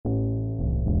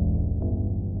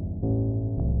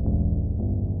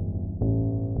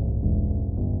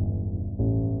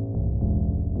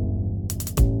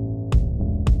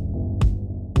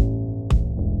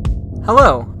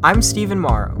Hello, I'm Stephen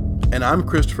Morrow. And I'm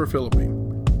Christopher Philippi.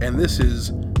 And this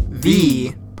is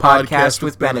The Podcast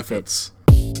with Benefits.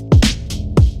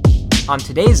 On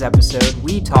today's episode,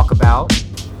 we talk about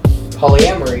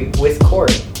polyamory with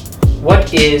Cori.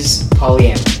 What is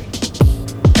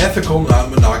polyamory? ethical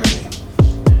non-monogamy.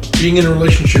 Being in a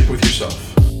relationship with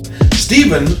yourself.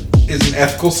 Stephen is an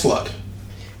ethical slut.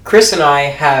 Chris and I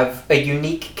have a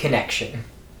unique connection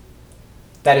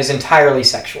that is entirely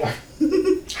sexual.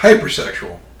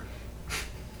 Hypersexual.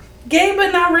 Gay,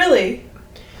 but not really.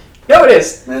 No, it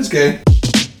is. That's gay.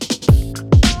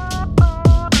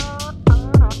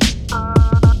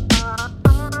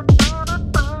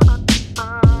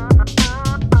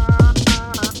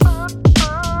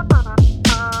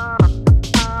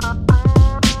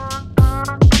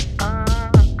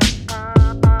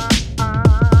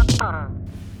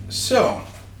 So,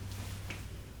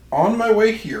 on my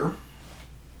way here,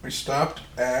 we stopped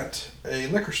at a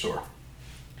liquor store.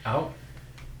 Oh.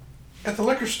 At the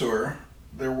liquor store,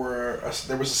 there was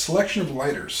a selection of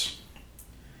lighters.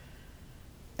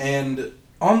 And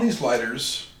on these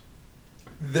lighters,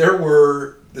 there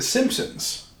were the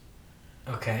Simpsons.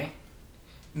 Okay.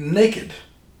 Naked.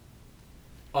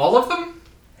 All of them?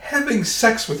 Having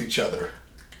sex with each other.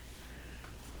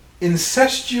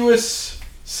 Incestuous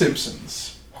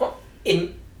Simpsons.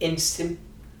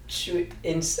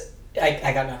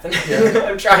 I got nothing. Yeah.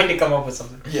 I'm trying to come up with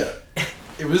something. Yeah.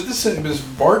 It was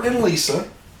Bart and Lisa.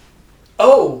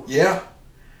 Oh! Yeah.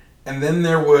 And then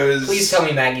there was... Please tell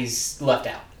me Maggie's left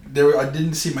out. I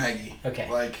didn't see Maggie. Okay.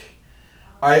 Like,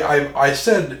 I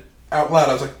said out loud,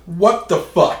 I was like, what the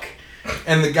fuck?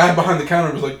 And the guy behind the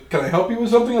counter was like, can I help you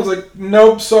with something? I was like,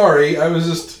 nope, sorry. I was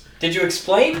just... Did you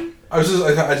explain? I was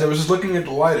just looking at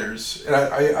the lighters, and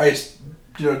I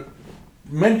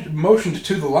motioned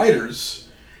to the lighters,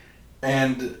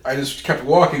 and I just kept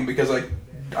walking because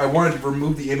I wanted to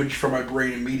remove the image from my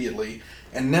brain immediately,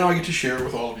 and now I get to share it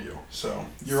with all of you. So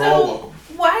you're all welcome.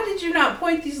 Why did you not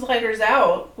point these lighters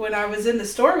out when I was in the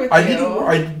store with you?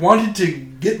 I wanted to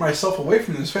get myself away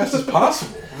from them as fast as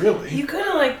possible. Really. You could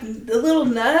have a little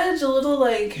nudge, a little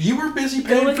You were busy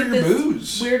paying for your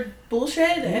booze. Weird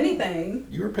bullshit, anything.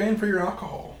 You were paying for your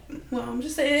alcohol. Well, I'm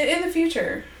just saying, in the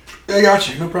future. I got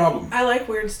you. No problem. I like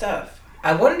weird stuff.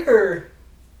 I wonder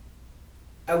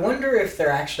if they're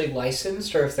actually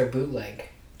licensed or if they're bootleg.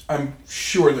 I'm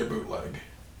sure they're bootleg.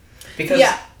 Because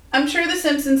yeah, I'm sure the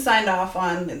Simpsons signed off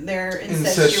on their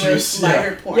incestuous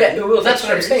lighter porn. Yeah, well, that's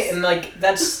what I'm saying. And,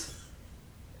 that's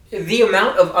the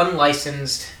amount of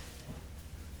unlicensed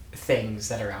things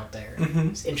that are out there. Mm-hmm.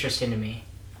 It's interesting to me.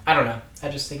 I don't know. I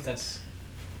just think that's...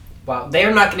 Wow.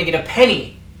 They're not going to get a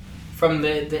penny from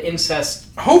the incest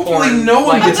Hopefully porn no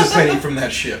one license. gets a penny from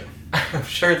that shit. I'm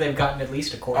sure they've gotten at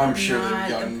least a quarter. I'm sure Not they've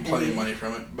gotten a plenty of penny. money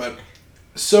from it. But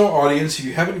so, audience, if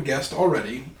you haven't guessed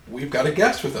already, we've got a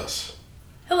guest with us.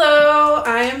 Hello,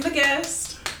 I am the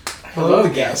guest. Hello,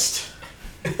 guest.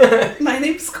 My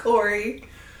name's Cori.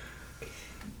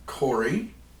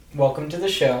 Cori. Welcome to the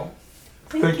show.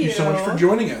 Thank you so much for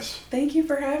joining us. Thank you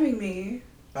for having me.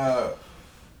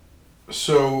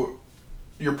 So,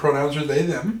 your pronouns are they,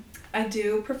 them? I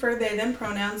do prefer they, them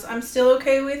pronouns. I'm still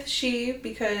okay with she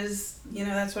because,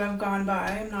 that's what I've gone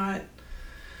by. I'm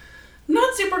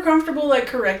not super comfortable,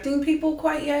 correcting people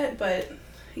quite yet, but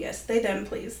yes, they, them,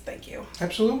 please. Thank you.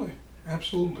 Absolutely.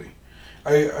 Absolutely.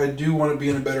 I do want to be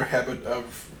in a better habit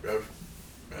of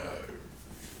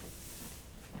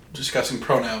discussing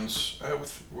pronouns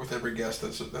with every guest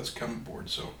that's come aboard.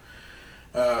 So,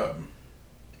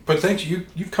 but thanks,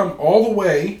 you've come all the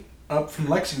way up from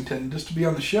Lexington just to be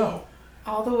on the show.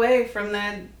 All the way from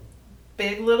that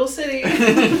big little city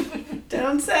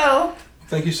down south.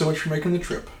 Thank you so much for making the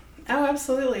trip. Oh,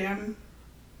 absolutely. I'm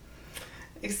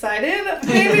excited.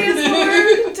 Maybe it's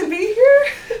hard to be here.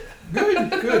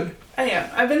 Good. I am.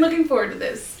 I've been looking forward to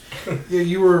this. Yeah,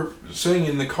 you were saying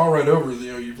in the car ride over,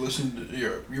 you've listened,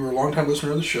 you were a long-time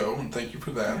listener of the show, and thank you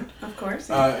for that. Of course.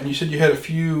 And you said you had a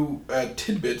few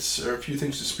tidbits or a few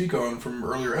things to speak on from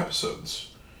earlier episodes.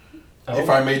 Oh.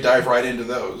 If I may dive right into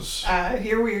those.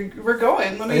 Here we're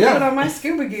going. Let me put on my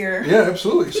scuba gear. Yeah,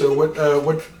 absolutely. So what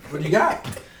do you got?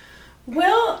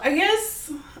 Well, I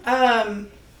guess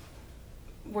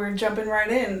we're jumping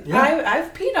right in. Yeah.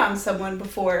 I've peed on someone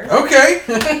before. Okay.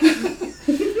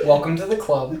 Welcome to the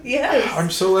club. Yes.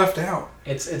 I'm so left out.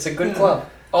 It's a good club.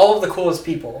 All of the coolest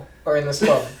people are in this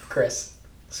club, Chris.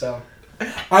 So...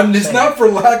 It's not for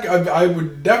lack. I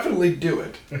would definitely do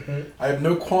it. Mm-hmm. I have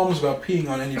no qualms about peeing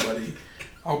on anybody.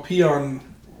 I'll pee on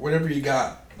whatever you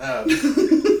got. But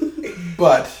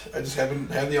but I just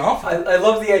haven't had the offer. I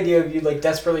love the idea of you like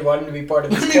desperately wanting to be part of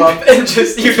this club and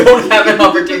just you don't have an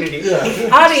opportunity. Yeah.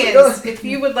 Audience, if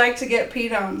you would like to get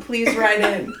peed on, please write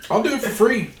in. I'll do it for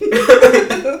free.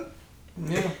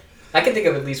 Yeah. I can think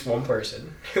of at least one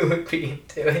person who would be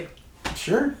into it.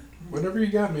 Sure. Whatever you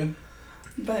got, man.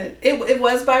 But it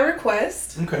was by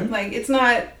request. Okay. Like, it's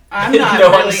not... I'm not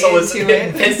no really unsolicited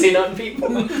into it. pissing on people.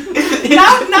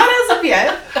 not as of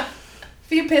yet.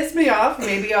 If you piss me off,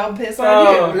 maybe I'll piss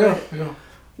on you. Yeah.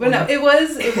 But no, it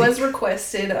was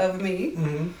requested of me.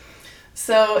 Mm-hmm.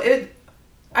 So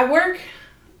I work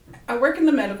in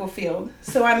the medical field,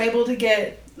 so I'm able to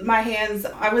get my hands.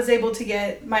 I was able to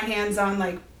get my hands on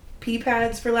like pee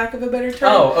pads, for lack of a better term.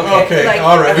 Oh, okay. Like,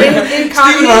 all right. Steve and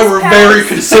I were pads. very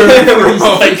concerned for a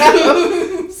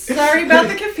moment. Sorry about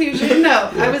the confusion. No,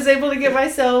 I was able to get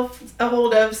myself a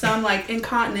hold of some like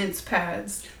incontinence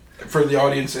pads. For the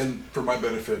audience and for my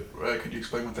benefit, could you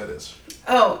explain what that is?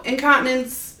 Oh,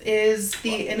 incontinence is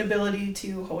the inability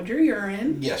to hold your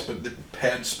urine. Yes, but the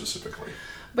pad specifically.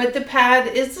 But the pad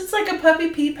is it's like a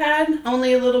puppy pee pad,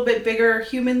 only a little bit bigger,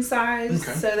 human size,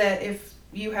 Okay. so that if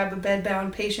you have a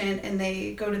bedbound patient and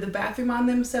they go to the bathroom on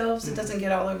themselves, it doesn't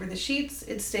get all over the sheets.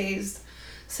 It stays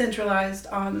centralized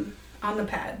on the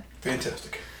pad.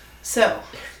 Fantastic. So,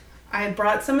 I had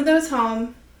brought some of those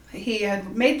home. He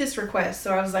had made this request,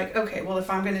 so I was like, okay, well, if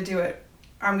I'm going to do it,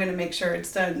 I'm going to make sure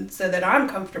it's done so that I'm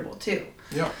comfortable too.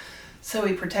 Yeah. So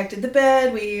we protected the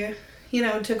bed. We,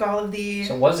 took all of the...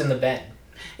 So it was in the bed.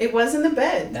 It was in the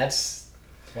bed. That's...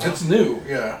 Wow. It's new,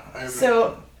 yeah.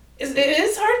 So it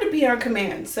is hard to be on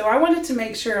command. So I wanted to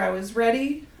make sure I was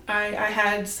ready. I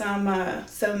had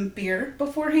some beer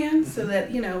beforehand, so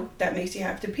that, that makes you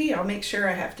have to pee. I'll make sure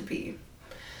I have to pee.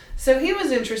 So he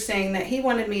was interesting that he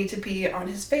wanted me to pee on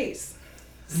his face.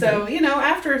 So,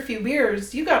 after a few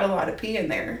beers, you got a lot of pee in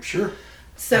there. Sure.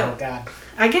 So Oh, God.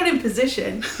 I get in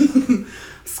position,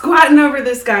 squatting over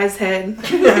this guy's head.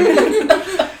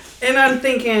 And I'm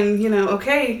thinking,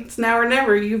 okay, it's now or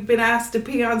never. You've been asked to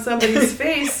pee on somebody's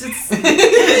face.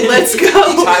 Let's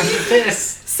go. Time to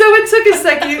piss. So it took a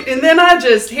second, and then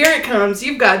here it comes.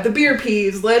 You've got the beer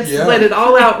peas. Let's let it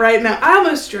all out right now. I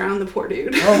almost drowned the poor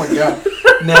dude. Oh, my God.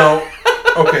 Now,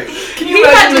 okay. Can you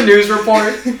imagine the news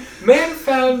report? Man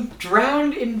found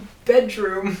drowned in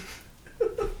bedroom.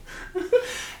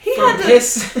 He had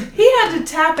to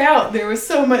tap out. There was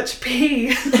so much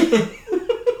pee.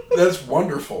 That's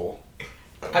wonderful.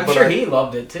 I'm sure he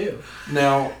loved it, too.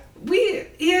 Now...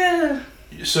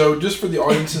 So, just for the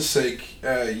audience's sake,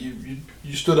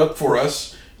 you stood up for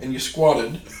us and you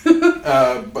squatted,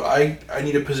 but I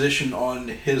need a position on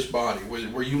his body.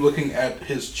 Were you looking at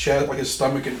his chest, like his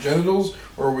stomach and genitals,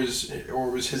 or was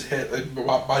his head,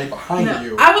 body behind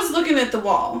you? I was looking at the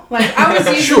wall. Like I was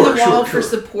using the wall for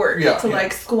support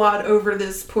like squat over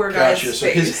this poor guy's face. So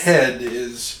his head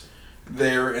is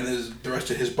there, and the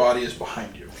rest of his body is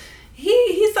behind you.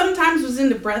 He sometimes was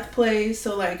into breath play,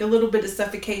 so like a little bit of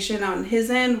suffocation on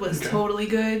his end was totally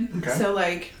good. Okay. So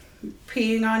like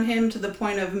peeing on him to the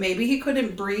point of maybe he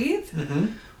couldn't breathe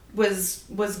was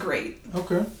great.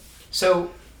 Okay. So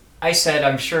I said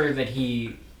I'm sure that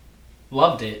he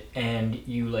loved it, and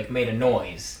you like made a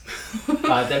noise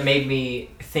that made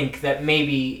me think that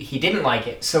maybe he didn't like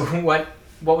it. So what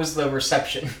was the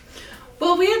reception?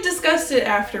 Well, we had discussed it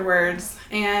afterwards,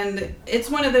 and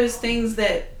it's one of those things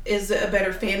that is a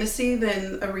better fantasy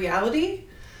than a reality.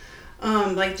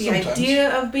 Like the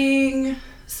idea of being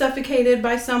suffocated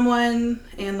by someone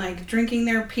and like drinking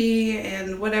their pee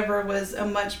and whatever was a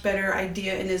much better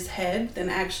idea in his head than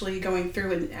actually going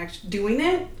through and actually doing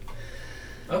it.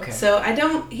 Okay. So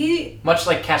much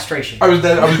like castration. I was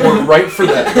going right for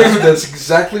that. That's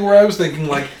exactly where I was thinking.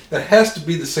 Like that has to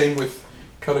be the same with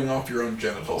cutting off your own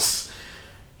genitals.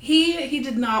 He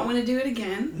did not want to do it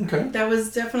again. Okay. That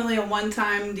was definitely a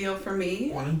one-time deal for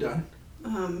me. One and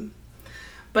done.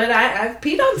 But I've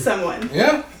peed on someone.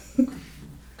 Yeah.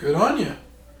 Good on you.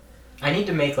 I need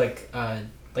to make like a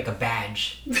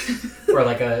badge or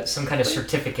like some kind of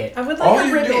certificate. I would like all a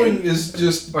you're ribbon. Doing is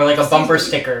just or like a bumper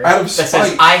sticker out of that spite.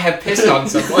 says I have pissed on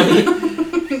someone.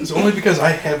 It's only because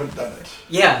I haven't done it.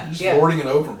 Yeah. You're just lording it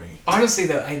over me. Honestly,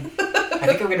 though, I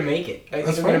think I'm gonna make it. I think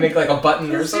I'm fine. gonna make like a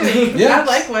button or something. Yeah. I'd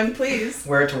like one, please.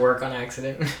 Wear it to work on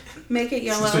accident. Make it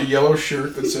yellow. It's just a yellow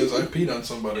shirt that says I peed on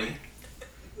somebody.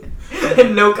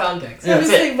 No context. So That's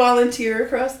just it. say volunteer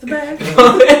across the back.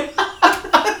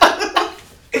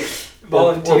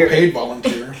 Volunteer. Or paid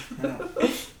volunteer. Yeah.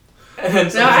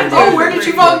 And then where did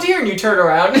you pretty volunteer? And you turn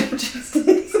around and just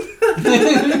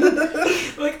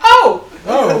like, oh,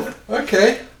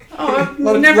 okay. Oh, A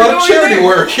lot never of charity there.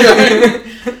 work. Yeah.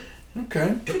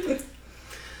 Okay.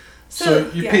 So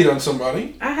you peed on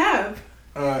somebody. I have.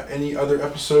 Any other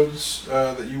episodes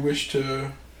that you wish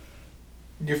to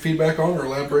give feedback on or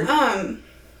elaborate?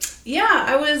 Yeah,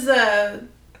 I was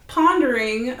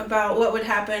pondering about what would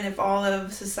happen if all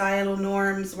of societal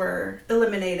norms were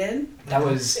eliminated. That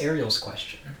was Ariel's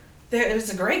question. It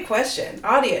was a great question.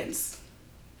 Audience,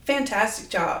 fantastic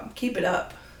job. Keep it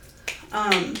up.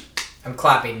 I'm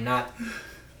clapping, not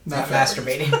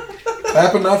masturbating.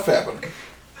 Clapping, not fapping.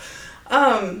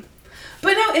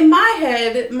 But no, in my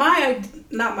head,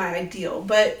 not my ideal,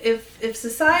 but if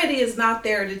society is not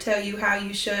there to tell you how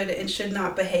you should and should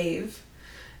not behave,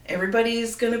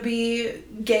 everybody's going to be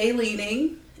gay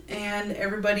leaning and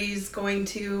everybody's going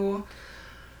to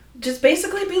just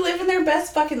basically be living their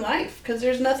best fucking life because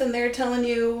there's nothing there telling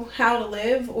you how to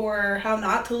live or how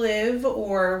not to live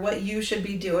or what you should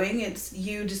be doing. It's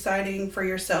you deciding for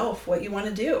yourself what you want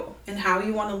to do and how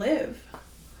you want to live.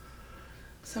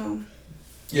 So...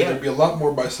 Yeah, there'd be a lot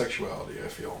more bisexuality, I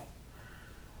feel.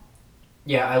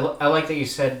 Yeah, I like that you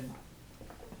said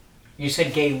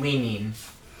gay leaning.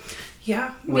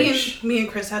 Yeah, Which... me and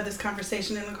Chris had this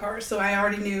conversation in the car, so I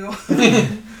already knew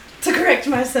to correct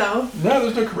myself. No,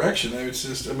 there's no correction. It's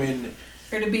just, I mean...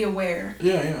 Or to be aware.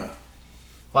 Yeah.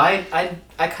 Well,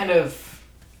 I kind of...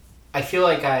 I feel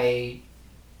like I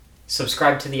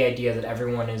subscribe to the idea that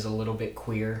everyone is a little bit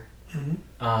queer.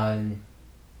 Mm-hmm.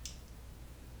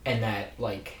 And that,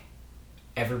 like,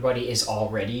 everybody is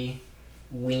already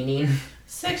leaning.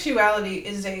 Sexuality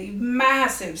is a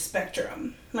massive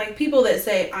spectrum. Like, people that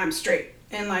say, I'm straight,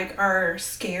 and, like, are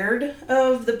scared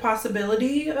of the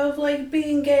possibility of, like,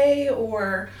 being gay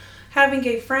or having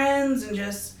gay friends and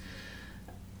just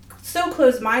so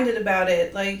close-minded about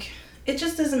it. Like, it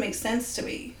just doesn't make sense to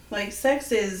me. Like,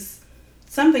 sex is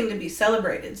something to be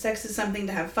celebrated. Sex is something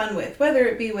to have fun with, whether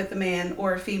it be with a man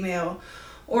or a female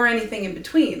or anything in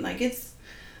between. Like, it's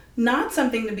not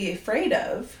something to be afraid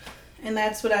of. And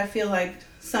that's what I feel like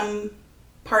some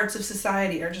parts of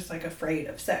society are just, like, afraid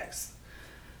of sex.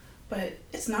 But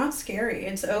it's not scary.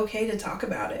 It's okay to talk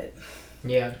about it.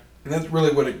 Yeah. And that's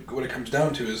really what it comes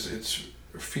down to is it's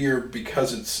fear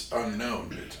because it's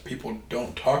unknown. It's, people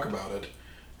don't talk about it.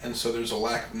 And so there's a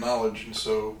lack of knowledge, and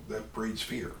so that breeds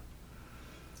fear.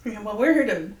 Yeah, well, we're here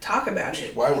to talk about Which it.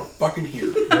 is why we're fucking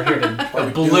here. We're here to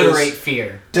obliterate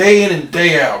fear. Day in and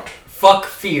day out. Fuck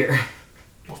fear.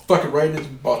 We'll fuck it right in its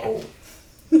butthole.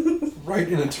 Right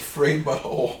in its afraid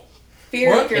butthole.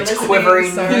 Fear, What? if you're It's listening,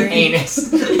 quivering sorry.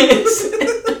 anus.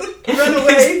 Run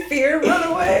away, fear, run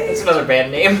away. That's another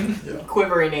bad name. Yeah.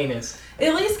 Quivering anus.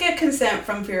 At least get consent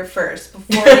from fear first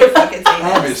before you fuck its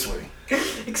anus. Obviously.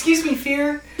 Excuse me,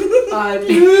 fear.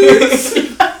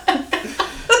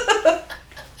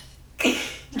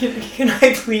 Can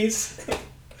I please?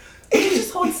 You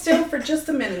just hold still for just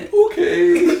a minute.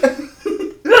 Okay.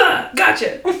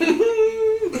 Gotcha.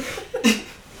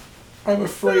 I'm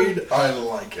afraid I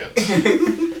like it.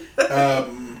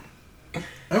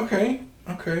 Okay.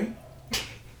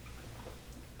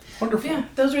 Wonderful. Yeah,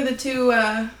 those were the two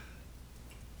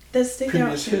that stick out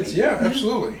Previous to hits, me. yeah,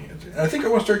 absolutely. And I think I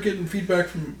want to start getting feedback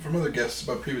from other guests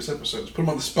about previous episodes. Put them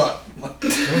on the spot.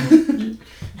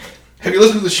 Have you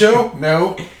listened to the show?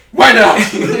 No. Why not?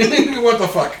 What the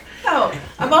fuck? Oh,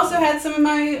 I've also had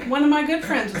one of my good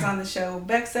friends was on the show,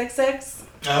 Bex XX.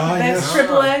 Ah, Bex yes.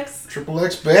 Triple X. Triple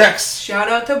X Bex. Shout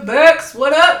out to Bex.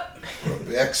 What up?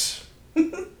 Bex.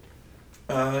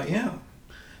 Yeah.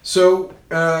 So,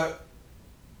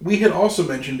 we had also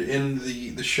mentioned in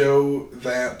the show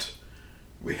that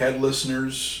we had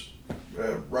listeners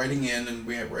writing in and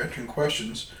we were answering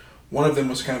questions. One of them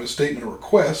was kind of a statement of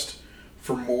request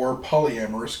for more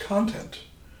polyamorous content.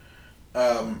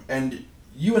 And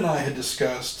you and I had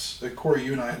discussed, Corey,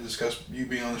 you and I had discussed you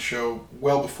being on the show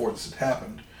well before this had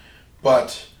happened.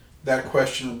 But that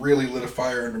question really lit a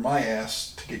fire under my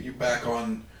ass to get you back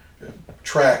on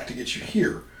track, to get you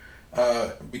here.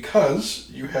 Because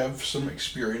you have some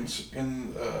experience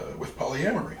with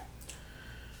polyamory.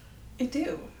 I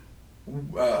do.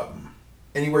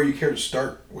 Anywhere you care to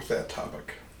start with that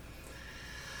topic?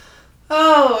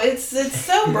 Oh, it's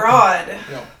so broad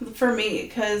Yeah. for me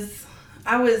because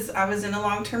I was in a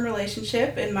long-term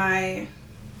relationship in my,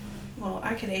 well,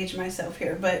 I could age myself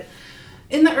here, but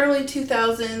in the early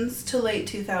 2000s to late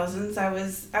 2000s, I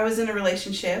was in a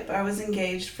relationship. I was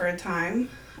engaged for a time,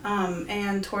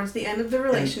 and towards the end of the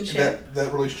relationship, And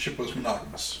that relationship was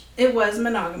monogamous. it was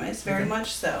monogamous, very Okay.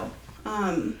 much so.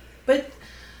 But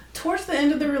towards the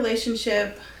end of the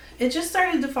relationship, it just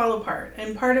started to fall apart,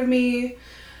 and part of me,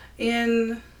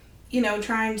 in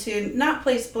trying to not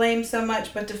place blame so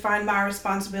much, but to find my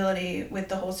responsibility with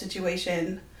the whole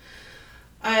situation,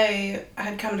 I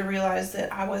had come to realize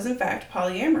that I was in fact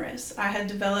polyamorous. I had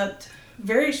developed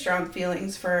very strong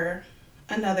feelings for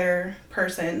another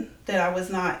person that I was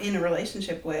not in a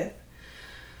relationship with.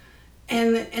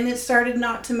 And it started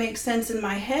not to make sense in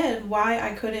my head why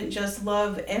I couldn't just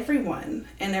love everyone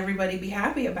and everybody be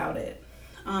happy about it.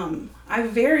 I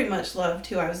very much loved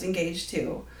who I was engaged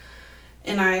to.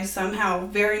 And I somehow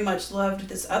very much loved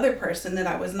this other person that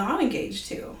I was not engaged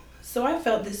to. So I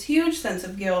felt this huge sense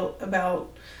of guilt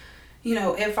about,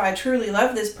 if I truly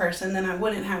loved this person, then I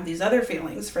wouldn't have these other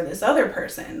feelings for this other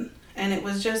person. And it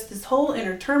was just this whole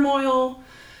inner turmoil.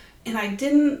 And I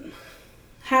didn't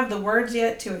have the words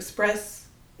yet to express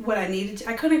what I needed.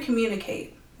 I couldn't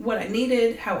communicate what I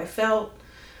needed, how I felt.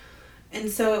 And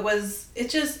so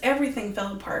everything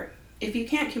fell apart. If you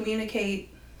can't communicate,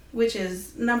 which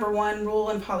is number one rule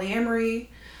in polyamory,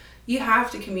 you have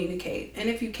to communicate. And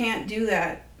if you can't do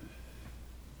that,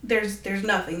 there's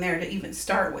nothing there to even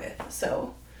start with.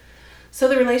 So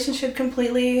the relationship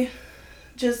completely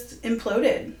just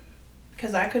imploded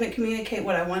because I couldn't communicate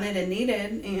what I wanted and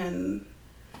needed, and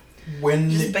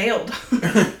just bailed.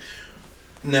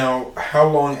 Now, how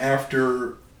long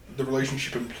after the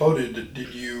relationship imploded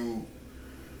did you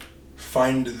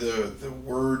find the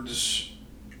words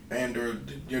and or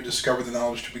discover the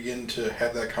knowledge to begin to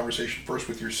have that conversation first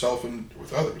with yourself and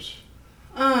with others?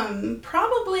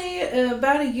 Probably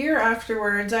about a year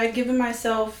afterwards. I'd given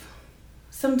myself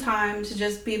some time to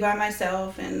just be by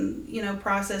myself and,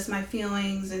 process my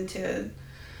feelings and to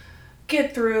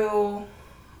get through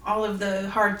all of the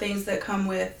hard things that come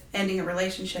with ending a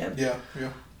relationship. Yeah.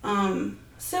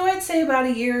 So I'd say about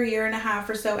a year and a half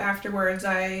or so afterwards,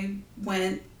 I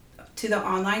went to the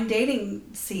online dating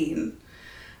scene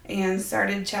and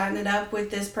started chatting it up with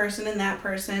this person and that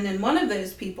person. And one of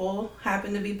those people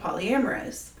happened to be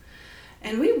polyamorous.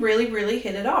 And we really, really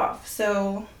hit it off.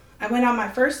 So I went on my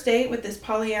first date with this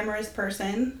polyamorous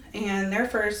person, and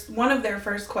one of their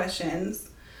first questions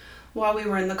while we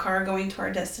were in the car going to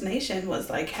our destination was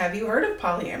like, have you heard of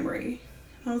polyamory?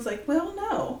 And I was like, well,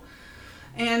 no.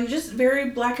 And just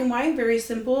very black and white, very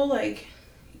simple, like,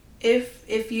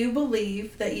 if you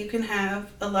believe that you can have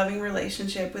a loving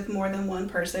relationship with more than one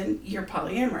person, you're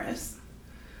polyamorous.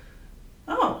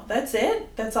 Oh, that's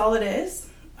it? That's all it is?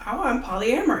 Oh, I'm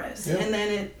polyamorous. Yeah. And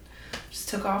then it just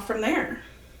took off from there.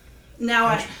 Now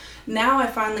I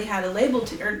finally had a label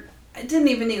or I didn't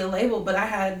even need a label, but I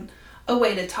had a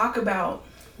way to talk about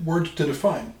words to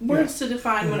define what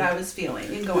I was feeling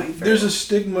and going through. There's a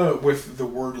stigma with the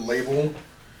word label,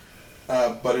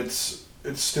 but it's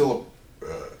still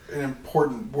an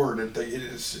important word. It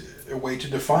is a way to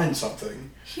define something.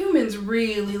 Humans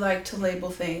really like to label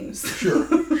things.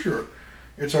 Sure.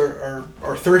 It's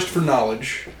our thirst for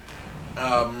knowledge.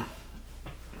 Having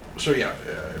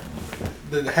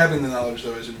the knowledge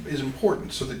though is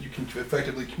important so that you can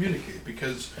effectively communicate,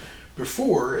 because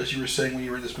before, as you were saying, when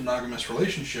you were in this monogamous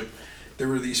relationship, there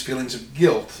were these feelings of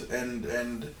guilt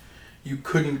and you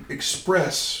couldn't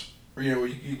express, or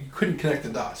you couldn't connect the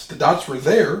dots. The dots were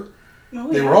there.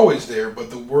 They were always there, but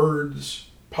the words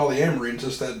polyamory and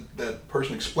just that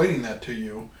person explaining that to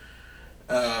you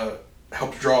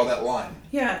helped draw that line.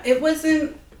 Yeah, it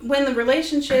wasn't, when the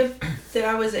relationship that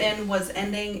I was in was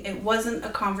ending, it wasn't a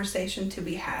conversation to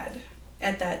be had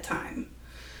at that time.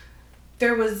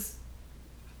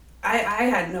 I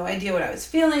had no idea what I was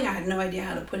feeling. I had no idea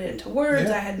how to put it into words.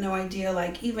 Yeah. I had no idea,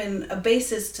 even a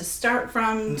basis to start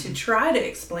from to try to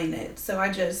explain it. So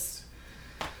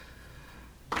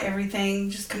everything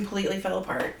just completely fell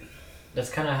apart.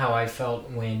 That's kind of how I felt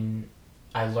when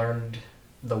I learned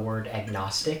the word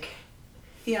agnostic.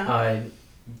 Yeah.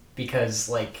 Because,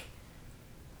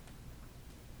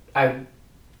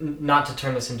 not to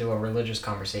turn this into a religious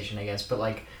conversation, I guess, but,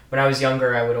 when I was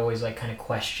younger, I would always, kind of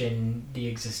question the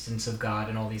existence of God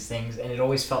and all these things, and it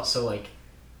always felt so,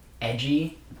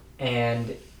 edgy,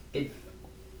 and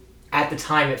at the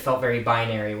time, it felt very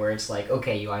binary, where it's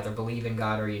okay, you either believe in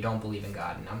God or you don't believe in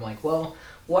God, and I'm like, well,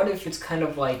 what if it's kind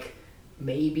of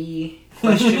maybe,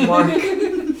 question mark?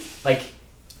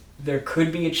 There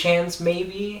could be a chance,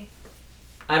 maybe,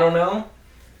 I don't know,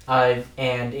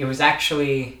 and it was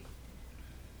actually,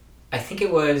 I think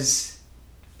it was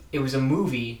a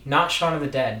movie, not Shaun of the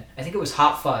Dead. I think it was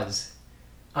Hot Fuzz.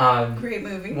 Great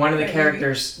movie. One of the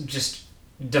characters just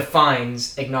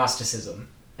defines agnosticism.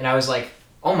 And I was like,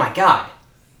 oh my god,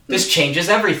 this changes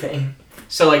everything.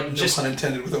 So no pun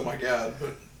intended with oh my god,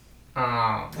 but...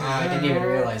 Oh, I didn't even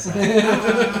realize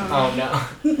that. Oh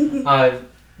no.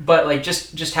 But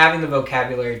just having the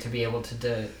vocabulary to be able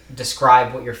to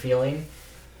describe what you're feeling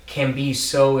can be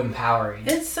so empowering.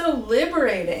 It's so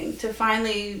liberating to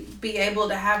finally be able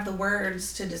to have the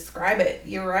words to describe it.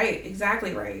 You're right.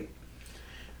 Exactly right.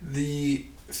 The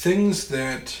things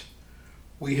that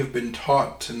we have been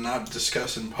taught to not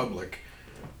discuss in public,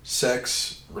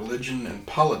 sex, religion, and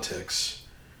politics,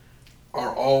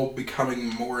 are all becoming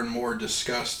more and more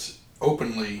discussed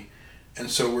openly, and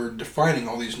so we're defining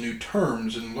all these new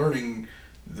terms and learning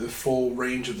the full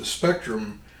range of the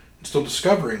spectrum, and still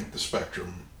discovering the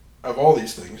spectrum of all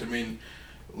these things. I mean,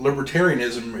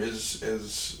 libertarianism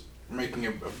is making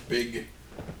a big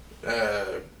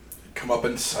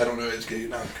comeuppance. I don't know, it's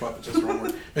not comeuppance, that's the wrong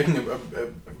word. Making a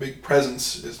big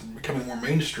presence, is becoming more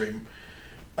mainstream,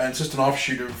 and it's just an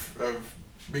offshoot of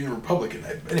being a Republican.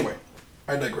 Anyway,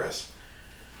 I digress.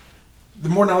 The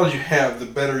more knowledge you have, the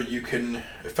better you can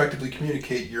effectively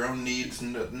communicate your own needs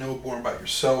and know more about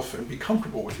yourself and be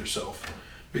comfortable with yourself.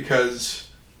 Because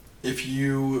if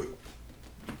you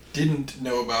didn't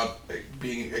know about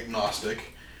being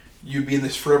agnostic, you'd be in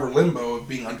this forever limbo of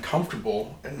being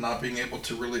uncomfortable and not being able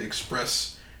to really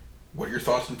express what your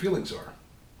thoughts and feelings are.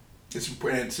 It's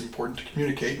important to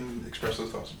communicate and express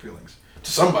those thoughts and feelings.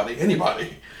 To somebody,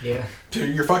 anybody. Yeah. To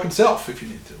your fucking self, if you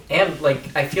need to. And,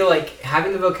 I feel like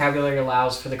having the vocabulary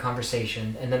allows for the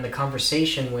conversation, and then the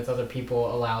conversation with other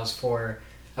people allows for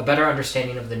a better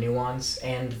understanding of the nuance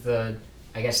and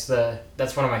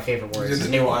that's one of my favorite words, is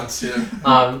nuance. Yeah.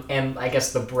 And I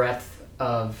guess the breadth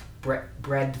of...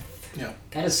 breadth. Yeah.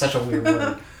 That is such a weird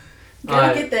word.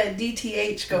 Gotta get that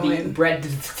DTH going. The bread...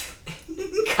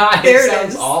 God, There it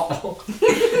sounds is. awful.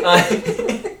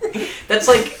 That's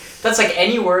like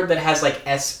any word that has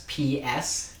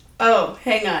SPS. Oh,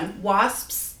 hang on.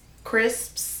 Wasps,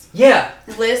 crisps, Yeah.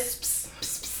 lisps.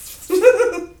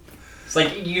 It's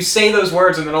like you say those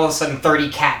words and then all of a sudden 30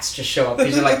 cats just show up.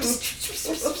 These are like...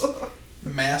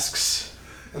 Masks.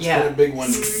 That's Yeah. been a big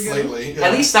one lately. Yeah.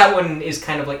 At least that one is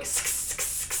kind of like...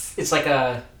 It's like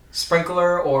a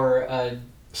sprinkler or a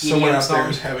Someone EDM out there song.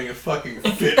 is having a fucking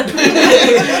fit. Shut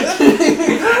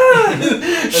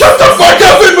the fuck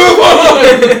up and move on!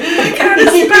 My cat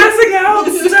is passing out.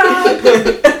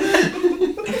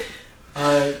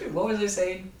 Stop. What was I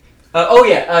saying?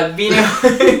 Being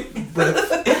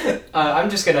I'm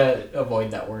just gonna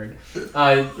avoid that word.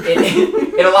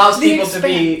 It allows The people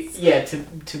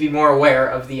to be more aware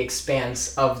of the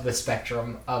expanse of the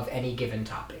spectrum of any given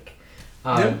topic.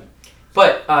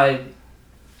 But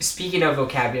speaking of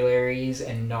vocabularies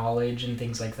and knowledge and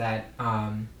things like that,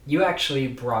 you actually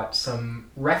brought some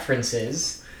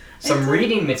references, some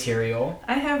reading material.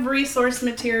 I have resource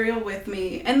material with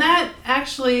me. And that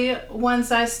actually,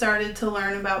 once I started to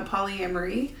learn about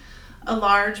polyamory, a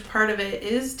large part of it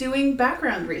is doing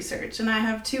background research. And I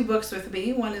have 2 books with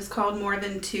me. One is called More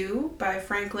Than Two by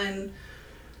Franklin,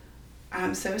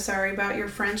 I'm so sorry about your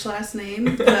French last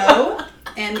name, Though,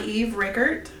 and Eve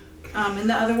Rickert. And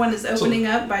the other one is Opening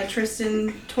Up by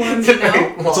Tristan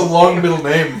Tormino. It's a long middle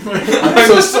name. I'm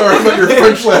so sorry about your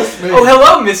French last name. Oh,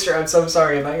 hello, mister. I'm so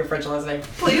sorry about your French last name.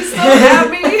 Please don't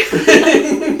have me.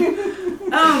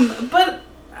 But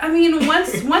I mean,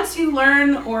 once you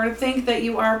learn or think that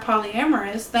you are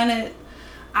polyamorous, then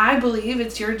I believe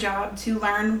it's your job to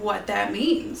learn what that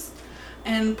means.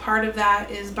 And part of that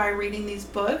is by reading these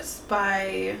books,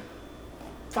 by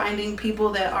finding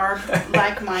people that are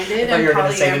like-minded and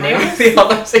polyamorous. The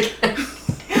authors again.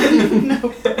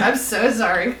 No, I'm so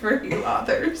sorry for you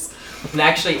authors. And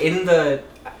actually,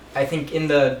 I think in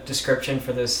the description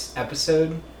for this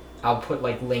episode, I'll put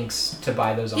links to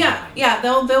buy those online. Yeah,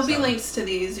 there'll be links to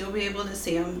these. You'll be able to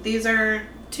see them. These are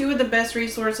 2 of the best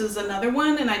resources. Another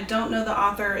one, and I don't know the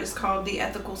author, is called The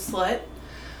Ethical Slut.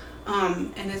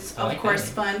 And it's of course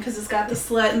fun because it's got the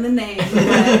slut in the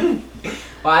name.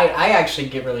 Well, I actually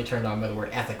get really turned on by the word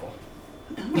ethical.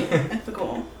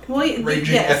 Ethical. Well,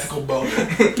 Raging ethical boner.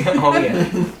 Oh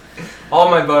yeah. All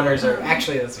my boners are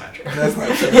actually, that's not true. That's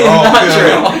not true at all. Not true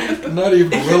at all. Not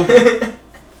even a little bit.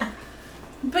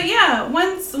 But yeah,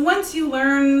 once you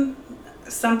learn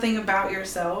something about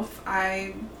yourself,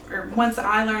 once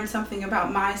I learn something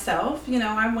about myself,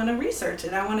 I want to research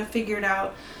it. I want to figure it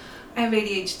out. I have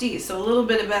ADHD, so a little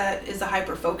bit of that is a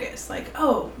hyper focus. Like,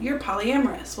 oh, you're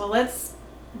polyamorous. Well, let's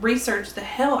research the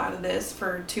hell out of this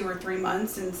for 2 or 3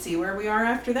 months and see where we are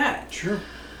after that. Sure.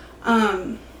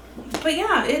 But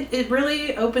yeah, it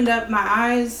really opened up my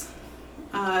eyes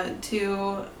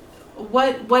to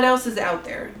what else is out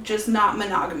there. Just not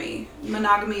monogamy.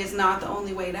 Monogamy is not the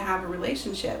only way to have a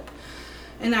relationship.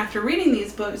 And after reading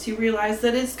these books, you realize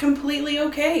that it's completely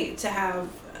okay to have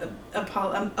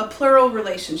a plural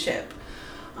relationship.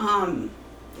 Saying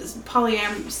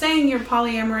you're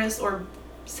polyamorous or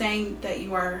saying that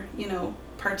you are,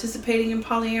 participating in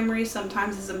polyamory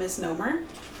sometimes is a misnomer.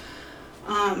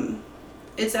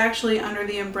 It's actually under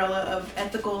the umbrella of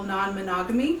ethical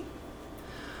non-monogamy.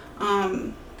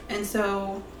 And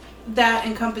so that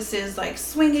encompasses like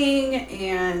swinging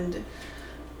and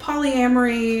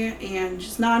polyamory and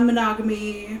just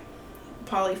non-monogamy,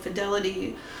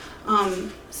 polyfidelity.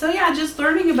 So yeah, just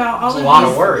learning about all of a lot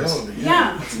these, of words.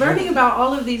 Yeah, learning about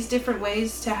all of these different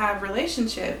ways to have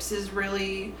relationships is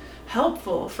really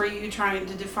helpful for you trying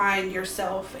to define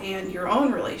yourself and your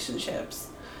own relationships.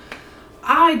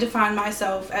 I define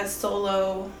myself as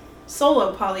solo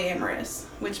polyamorous,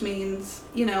 which means,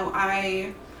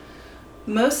 I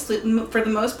mostly, for the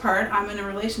most part, I'm in a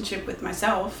relationship with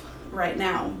myself right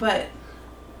now, but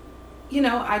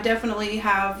I definitely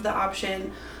have the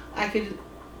option.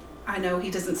 I know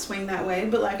he doesn't swing that way,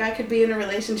 but like I could be in a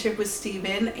relationship with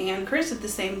Steven and Chris at the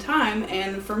same time,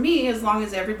 and for me, as long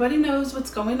as everybody knows what's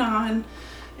going on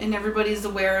and everybody's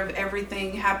aware of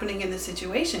everything happening in the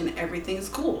situation, everything's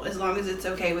cool, as long as it's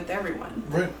okay with everyone.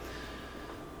 Right.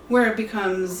 Where it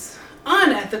becomes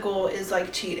unethical is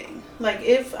like cheating. Like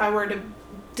if I were to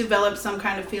develop some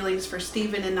kind of feelings for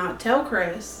Steven and not tell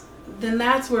Chris, then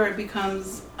that's where it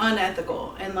becomes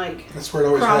unethical and like that's where it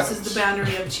always crosses happens. the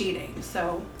boundary of cheating.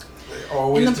 So they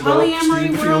always in the develop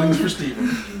polyamory feelings world, for Steven.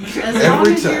 as long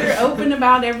as you're open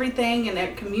about everything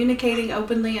and communicating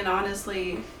openly and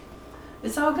honestly,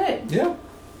 it's all good. Yeah.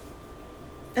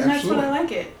 And that's what I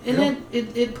like it. And then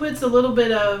it puts a little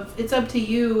bit of, it's up to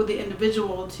you, the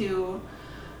individual, to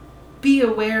be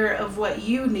aware of what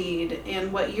you need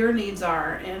and what your needs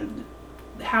are and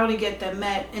how to get them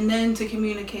met, and then to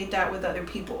communicate that with other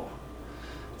people.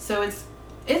 So it's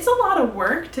a lot of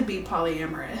work to be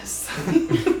polyamorous.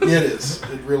 Yeah, it is.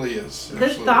 It really is. The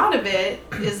thought of it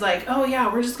is like, oh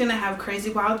yeah, we're just going to have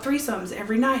crazy wild threesomes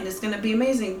every night. It's going to be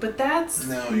amazing. But that's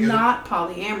not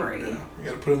polyamory. Yeah, you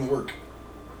got to put in the work.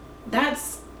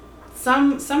 That's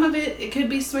some of it could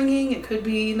be swinging, it could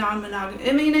be non-monogamy.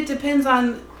 I mean, it depends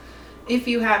on if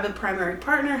you have a primary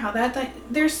partner, how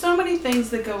there's so many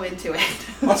things that go into it.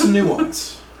 Lots of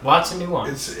nuance. Lots of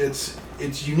nuance.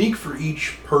 It's unique for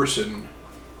each person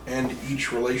and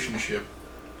each relationship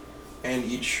and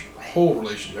each whole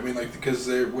relationship. I mean, like, because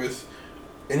they're with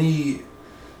three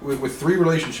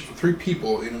relationships, with three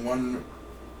people in one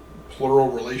plural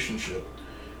relationship,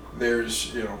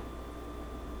 there's,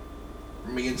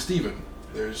 me and Steven,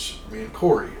 there's me and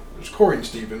Cori, there's Cori and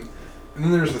Steven, and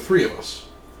then there's the three of us.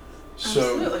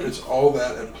 So Absolutely. It's all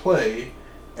that at play,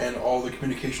 and all the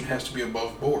communication has to be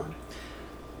above board.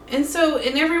 And so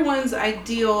in everyone's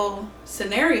ideal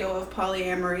scenario of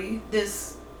polyamory,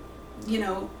 this,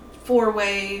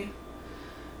 four-way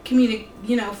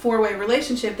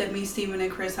relationship that me, Steven,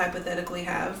 and Chris hypothetically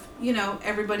have,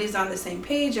 everybody's on the same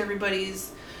page,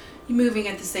 everybody's moving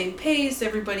at the same pace,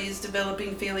 everybody's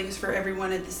developing feelings for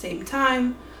everyone at the same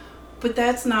time, but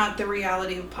that's not the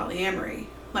reality of polyamory.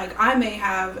 Like, I may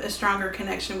have a stronger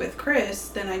connection with Chris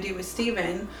than I do with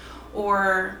Steven,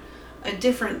 or a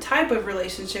different type of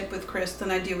relationship with Chris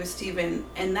than I do with Steven,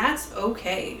 and that's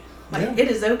okay. Like, It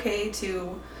is okay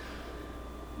to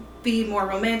be more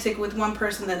romantic with one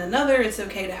person than another. It's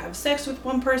okay to have sex with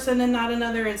one person and not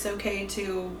another. It's okay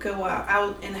to go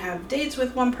out and have dates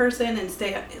with one person and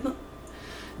stay.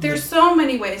 There's so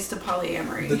many ways to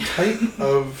polyamory. The type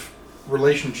of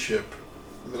relationship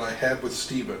that I had with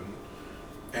Steven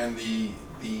and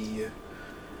the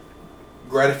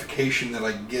gratification that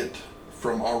I get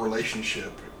from our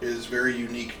relationship is very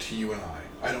unique to you and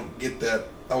I. I don't get that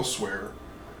elsewhere.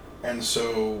 And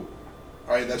so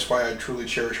that's why I truly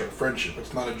cherish our friendship.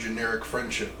 It's not a generic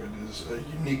friendship. It is a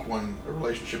unique one, a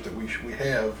relationship that we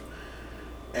have.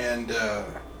 And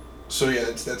so yeah,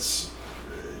 that's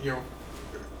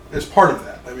it's part of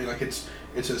that. I mean, like, it's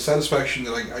a satisfaction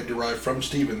that I derive from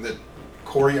Steven that,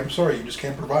 Cori, I'm sorry, you just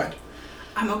can't provide.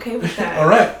 I'm okay with that. All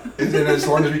right. And as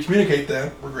long as we communicate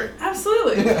that, we're great.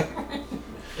 Absolutely.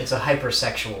 It's a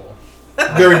hypersexual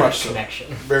Very much so.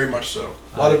 connection. Very much so.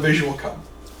 A lot of visual come.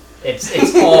 It's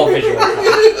all visual.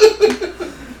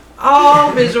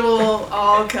 All visual,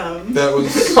 all come. That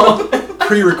was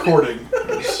pre-recording.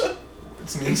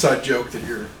 It's an inside joke that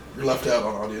you're left out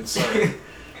on, audience. Sorry.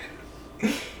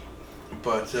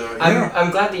 But I'm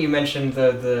glad that you mentioned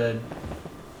the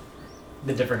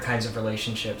different kinds of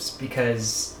relationships,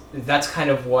 because that's kind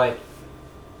of what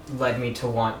led me to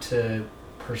want to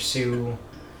pursue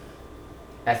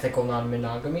ethical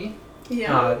non-monogamy.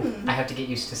 Yeah. I have to get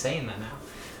used to saying that now.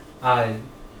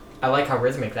 I like how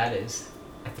rhythmic that is.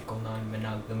 Ethical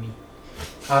non-monogamy.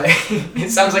 It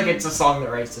sounds like it's a song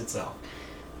that writes itself.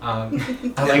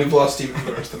 We've lost Steven for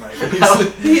the rest of the night.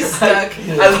 He's stuck.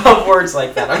 I love words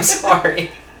like that. I'm sorry.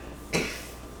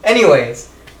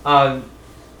 Anyways, kind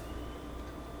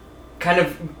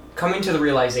of coming to the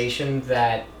realization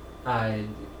that I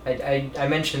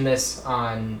mentioned this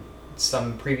on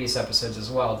some previous episodes as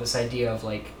well. This idea of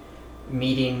like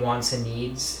meeting wants and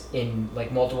needs in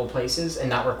like multiple places and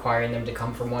not requiring them to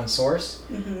come from one source.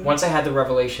 Mm-hmm. Once I had the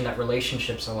revelation that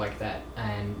relationships are like that,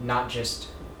 and not just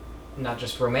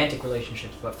romantic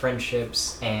relationships, but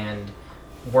friendships and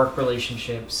work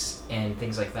relationships and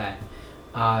things like that.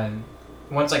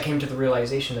 Once I came to the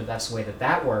realization that that's the way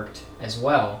that worked as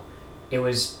well, it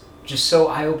was just so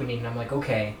eye-opening. And I'm like,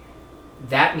 okay,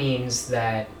 that means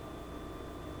that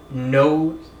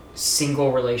no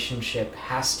single relationship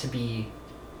has to be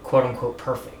quote-unquote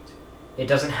perfect. It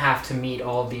doesn't have to meet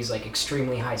all of these like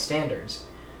extremely high standards.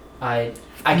 I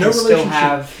can still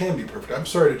have... can be perfect. I'm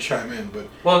sorry to chime in, but...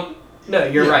 Well, no,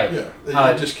 you're right. Yeah,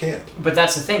 it just can't. But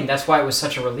that's the thing. That's why it was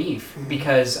such a relief,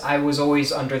 because I was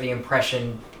always under the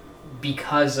impression,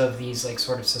 because of these like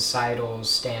sort of societal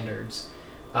standards,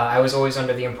 I was always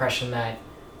under the impression that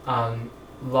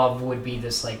love would be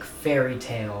this like fairy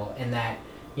tale, and that,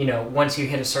 you know, once you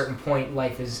hit a certain point,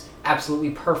 life is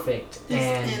absolutely perfect.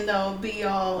 And end all be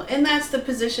all. And that's the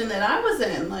position that I was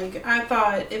in. Like, I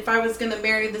thought if I was going to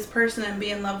marry this person and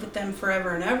be in love with them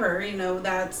forever and ever, you know,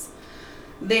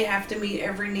 they have to meet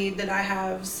every need that I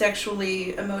have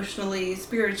sexually, emotionally,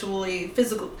 spiritually,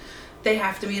 physical. They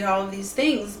have to meet all of these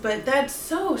things. But that's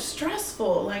so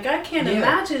stressful. Like, I can't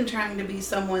imagine trying to be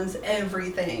someone's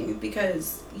everything,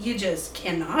 because you just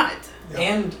cannot. Yeah.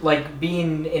 And like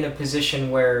being in a position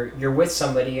where you're with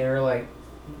somebody and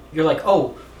you're like,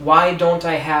 oh, why don't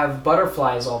I have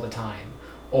butterflies all the time?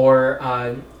 Or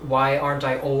why aren't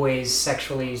I always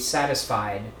sexually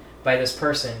satisfied by this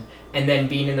person? And then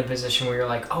being in the position where you're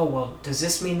like, oh, well, does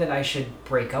this mean that I should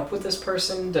break up with this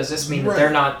person? Does this mean that they're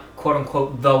not, quote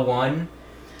unquote, the one?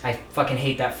 I fucking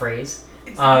hate that phrase.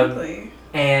 Exactly.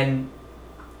 And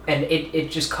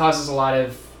it just causes a lot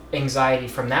of anxiety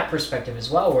from that perspective as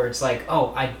well, where it's like,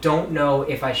 oh, I don't know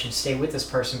if I should stay with this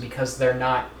person because they're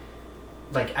not,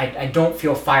 like, I don't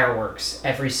feel fireworks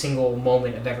every single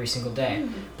moment of every single day.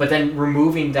 Mm-hmm. But then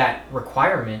removing that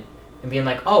requirement and being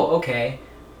like, oh, okay,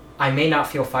 I may not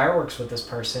feel fireworks with this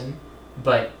person,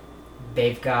 but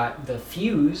they've got the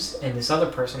fuse, and this other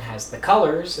person has the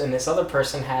colors, and this other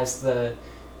person has the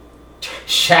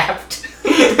shaft.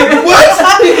 What?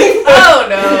 Oh,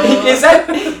 no. Is that,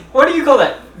 what do you call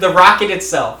that? The rocket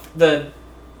itself. The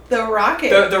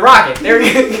rocket. The rocket. There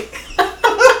you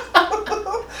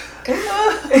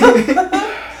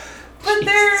But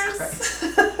there's...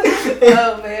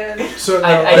 Oh, man. So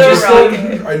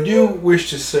I do wish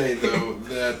to say, though,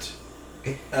 that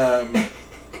I'm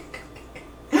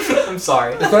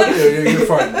sorry. it's not, you're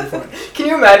fine. You're fine. Can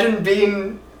you imagine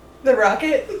being The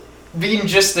rocket? being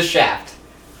just the shaft?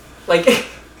 Like,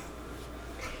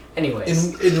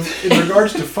 anyways. In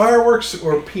regards to fireworks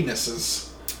or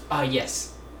penises?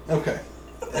 Yes. Okay,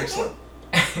 excellent.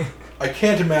 I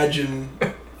can't imagine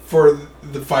for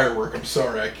the firework. I'm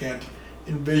sorry, I can't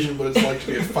envision what it's like to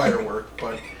be a firework,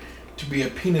 but to be a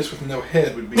penis with no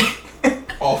head would be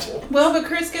awful. Well, but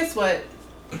Chris, guess what?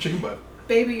 Chicken butt.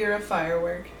 Baby, you're a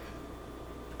firework.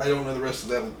 I don't know the rest of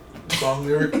that song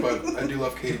lyric, but I do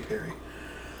love Katy Perry.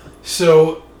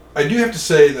 So, I do have to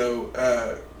say,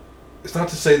 though, it's not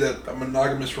to say that a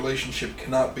monogamous relationship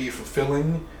cannot be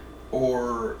fulfilling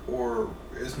or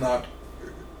is not,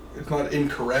 it's not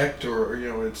incorrect, or, you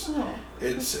know, it's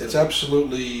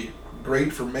absolutely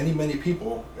great for many, many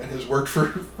people and has worked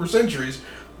for centuries,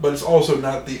 but it's also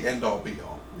not the end-all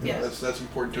be-all. You know, that's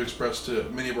important to express to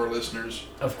many of our listeners.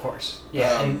 Of course.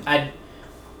 Yeah, and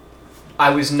I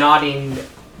was nodding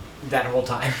that whole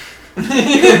time.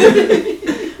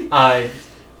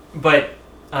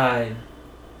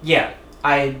 Yeah,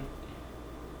 I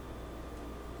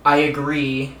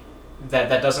agree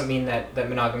that doesn't mean that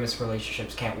monogamous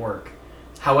relationships can't work.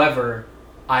 However,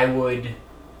 I would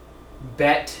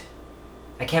bet,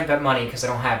 I can't bet money because I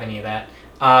don't have any of that.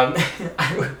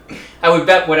 I would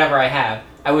bet whatever I have.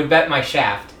 I would bet my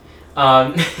shaft.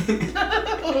 Oh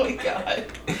my god.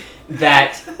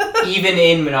 That even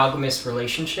in monogamous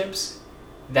relationships,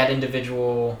 that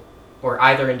individual or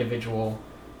either individual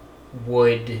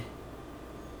would,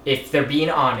 if they're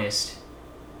being honest,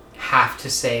 have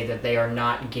to say that they are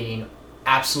not getting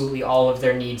absolutely all of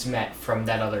their needs met from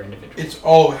that other individual. It's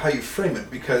all how you frame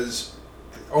it, because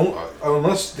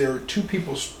unless there are two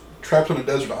people trapped on a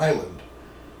desert island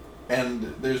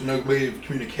and there's no way of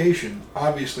communication,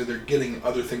 obviously they're getting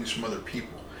other things from other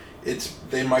people.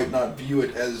 they might not view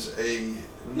it as a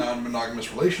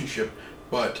non-monogamous relationship,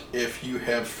 but if you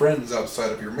have friends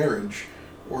outside of your marriage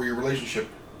or your relationship,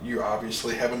 you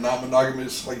obviously have a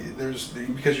non-monogamous,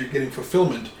 because you're getting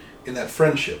fulfillment in that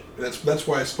friendship. That's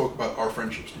why I spoke about our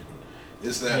friendship, Stephen.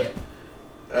 Is that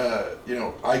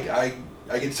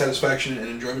I get satisfaction and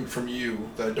enjoyment from you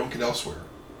that I don't get elsewhere,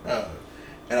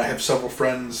 and I have several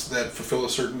friends that fulfill a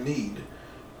certain need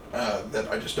that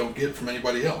I just don't get from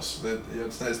anybody else.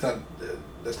 That's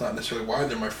not necessarily why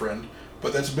they're my friend,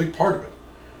 but that's a big part of it.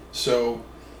 So,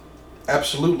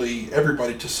 absolutely,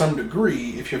 everybody to some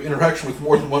degree, if you have interaction with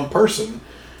more than one person.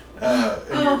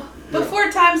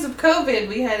 Before times of COVID,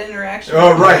 we had interaction.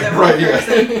 Oh, right,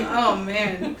 yeah. Oh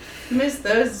man, miss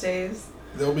those days.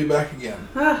 They'll be back again.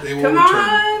 They will come return.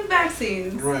 on,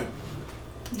 vaccines. Right.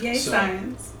 Yay,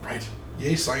 science. Right.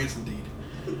 Yay, science indeed.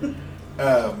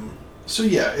 So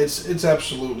yeah, it's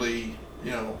absolutely,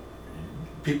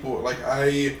 people,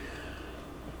 I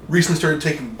recently started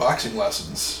taking boxing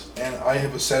lessons, and I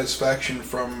have a satisfaction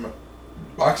from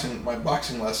my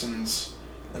boxing lessons,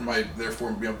 and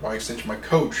therefore, by extension, my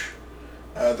coach,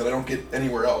 that I don't get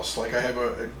anywhere else. I have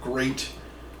a great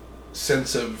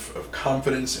sense of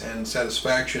confidence and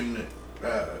satisfaction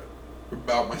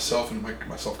about myself and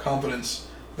my self-confidence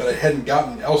that I hadn't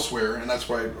gotten elsewhere, and that's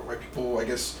why people, I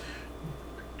guess,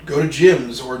 go to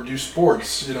gyms or do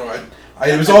sports.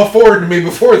 It was all foreign to me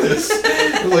before this.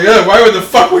 I was like, why the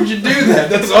fuck would you do that?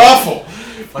 That's awful.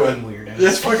 Fucking weirdo.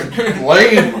 That's fucking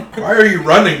lame. Why are you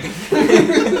running?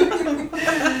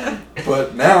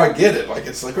 But now I get it.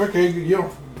 It's okay,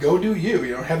 go do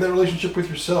you. Have that relationship with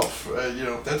yourself.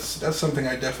 That's something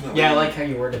I definitely. Yeah, I like how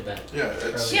you worded that.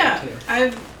 Yeah,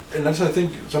 and that's, I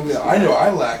think, something that I know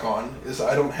I lack on is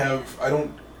I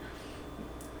don't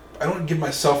give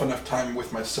myself enough time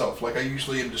with myself. I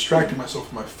usually am distracting myself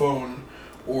with my phone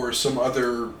or some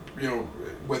other,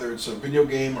 whether it's a video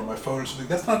game or my phone or something.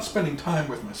 That's not spending time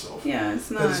with myself. Yeah,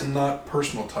 it's not. That is not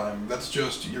personal time. That's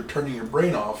just you're turning your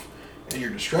brain off and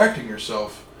you're distracting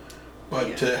yourself.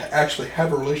 But to actually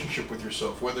have a relationship with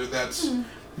yourself, whether that's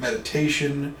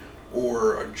meditation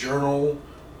or a journal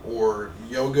or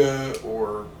yoga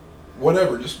or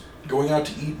whatever, just going out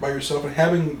to eat by yourself and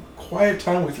having quiet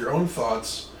time with your own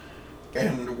thoughts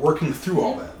and working through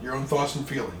all that, your own thoughts and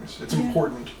feelings. It's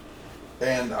important,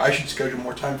 and I should schedule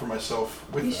more time for myself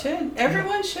with that. You should.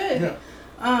 Everyone should. Yeah.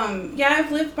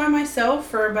 I've lived by myself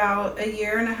for about a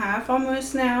year and a half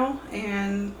almost now,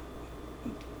 and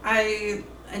I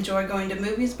enjoy going to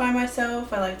movies by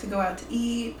myself. I like to go out to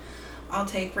eat. I'll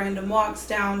take random walks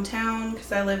downtown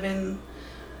because I live in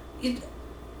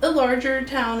a larger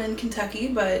town in Kentucky,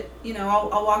 but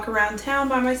I'll walk around town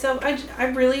by myself. I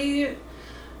really,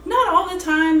 not all the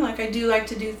time, I do like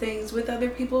to do things with other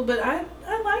people, but I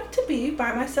like to be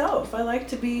by myself. I like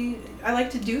to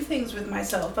do things with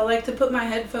myself. I like to put my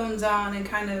headphones on and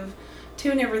kind of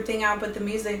tune everything out but the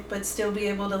music, but still be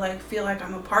able to feel like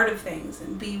I'm a part of things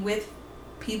and be with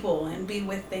people and be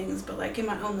with things, but in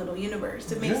my own little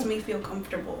universe. It makes me feel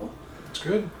comfortable. That's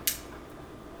good.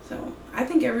 So I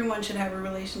think everyone should have a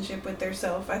relationship with their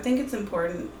self. I think it's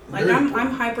important. Important.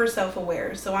 I'm hyper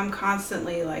self-aware, so I'm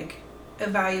constantly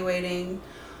evaluating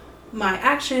my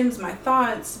actions, my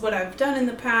thoughts, what I've done in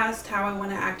the past, how I want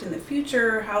to act in the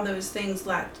future, how those things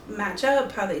match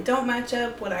up, how they don't match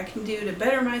up, what I can do to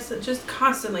better myself. Just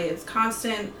constantly, it's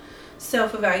constant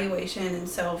self-evaluation and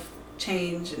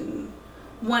self-change and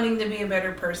wanting to be a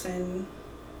better person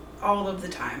all of the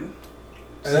time.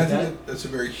 And I think that's a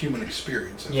very human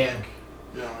experience. I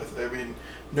think. I mean,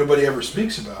 nobody ever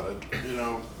speaks about it,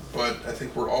 but I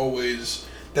think we're always,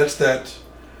 that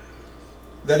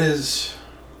is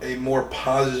a more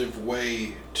positive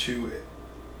way to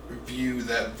view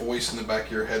that voice in the back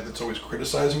of your head that's always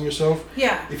criticizing yourself.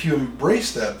 Yeah. If you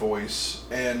embrace that voice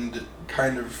and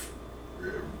kind of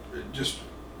just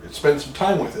spend some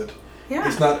time with it,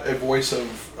 it's not a voice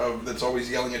of that's always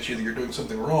yelling at you that you're doing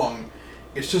something wrong.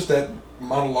 It's just that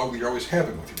monologue that you're always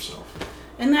having with yourself.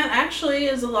 And that actually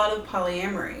is a lot of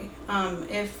polyamory.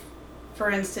 If,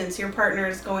 for instance, your partner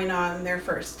is going on their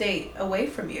first date away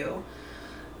from you,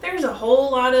 there's a whole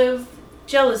lot of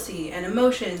jealousy and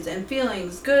emotions and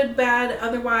feelings, good, bad,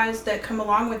 otherwise, that come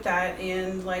along with that.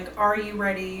 And are you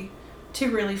ready to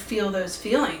really feel those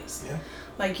feelings? Yeah.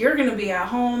 You're going to be at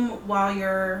home while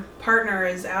your partner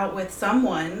is out with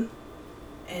someone,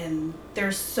 and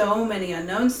there's so many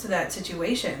unknowns to that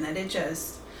situation that it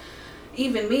just,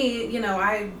 even me,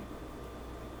 I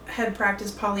had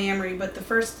practiced polyamory, but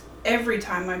every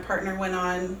time my partner went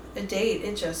on a date,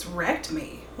 it just wrecked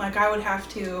me. I would have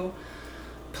to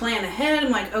plan ahead.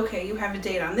 I'm okay, you have a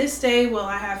date on this day. Well,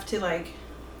 I have to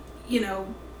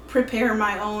prepare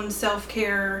my own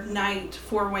self-care night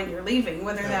for when you're leaving,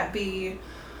 whether that be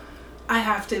I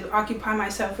have to occupy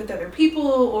myself with other people,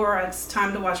 or it's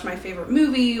time to watch my favorite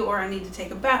movie, or I need to take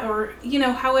a bath, or,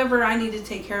 however I need to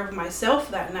take care of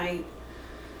myself that night.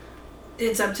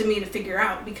 It's up to me to figure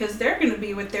out, because they're going to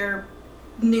be with their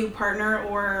new partner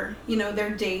or,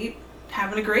 their date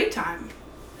having a great time.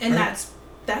 And that's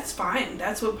fine.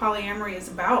 That's what polyamory is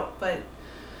about. But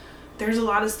there's a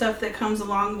lot of stuff that comes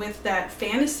along with that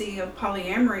fantasy of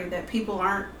polyamory that people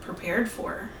aren't prepared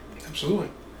for. Absolutely.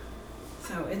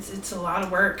 So it's a lot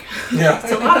of work. Yeah.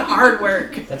 It's a lot of hard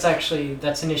work. That's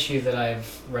an issue that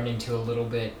I've run into a little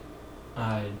bit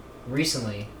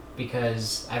recently,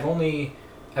 because I've only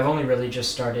really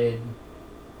just started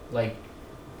like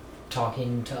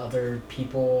talking to other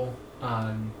people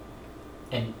and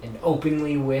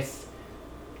openly with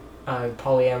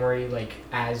polyamory, like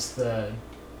as the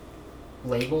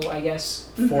label, I guess,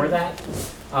 for that.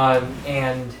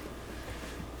 And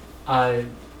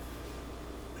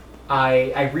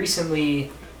I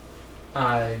recently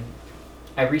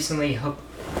hooked.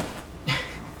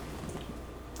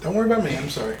 Don't worry about me. I'm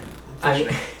sorry.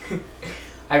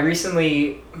 I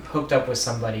recently hooked up with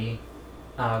somebody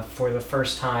for the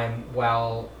first time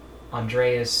while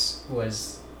Andreas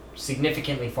was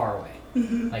significantly far away,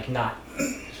 like not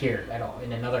here at all,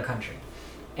 in another country.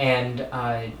 And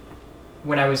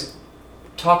when I was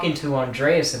talking to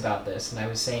Andreas about this, and I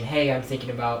was saying, hey, I'm thinking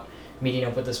about meeting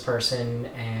up with this person,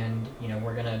 and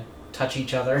we're gonna touch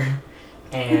each other,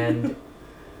 and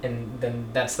then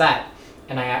that's that.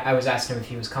 And I was asking him if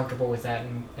he was comfortable with that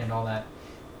and all that.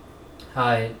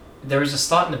 There was this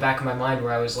thought in the back of my mind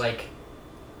where I was like,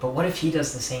 but what if he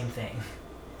does the same thing?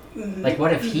 Like,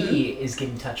 what if he is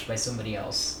getting touched by somebody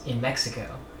else in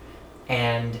Mexico?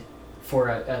 And for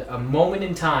a moment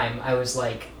in time, I was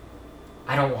like,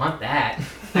 I don't want that.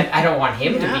 I don't want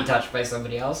him to be touched by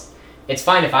somebody else. It's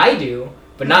fine if I do,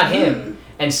 but not him.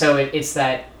 And so it's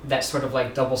that sort of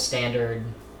like double standard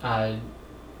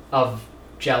of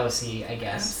jealousy, I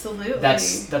guess. Absolutely.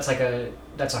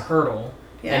 That's a hurdle.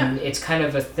 Yeah. And it's kind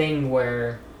of a thing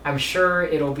where I'm sure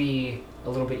it'll be a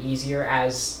little bit easier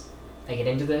as I get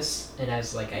into this and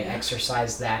as like I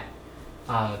exercise that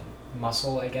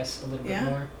muscle, I guess, a little bit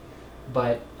more.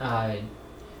 But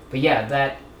yeah,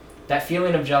 that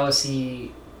feeling of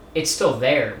jealousy, it's still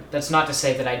there. That's not to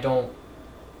say that I don't.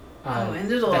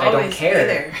 And it'll that always I don't care. be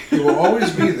there. It will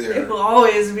always be there. It will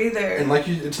always be there. And like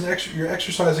you're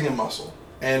exercising a muscle,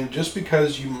 and just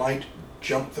because you might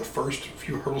jump the first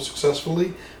few hurdles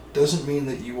successfully doesn't mean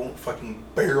that you won't fucking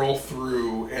barrel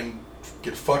through and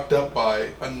get fucked up by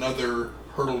another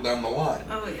hurdle down the line.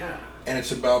 Oh yeah. And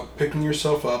it's about picking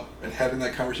yourself up and having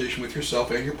that conversation with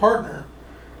yourself and your partner,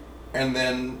 and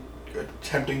then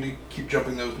attempting to keep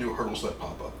jumping those new hurdles that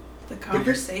pop up. The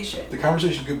conversation. The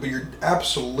conversation could be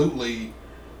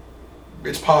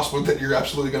it's possible that you're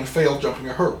absolutely going to fail jumping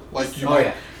a hurdle. Like you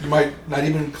might not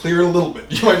even clear a little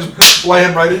bit. You might just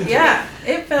slam right into it. Yeah,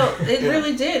 it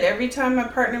really did. Every time my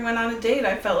partner went on a date,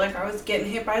 I felt like I was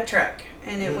getting hit by a truck.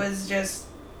 And it was just,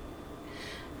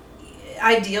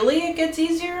 ideally it gets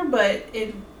easier, but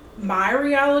in my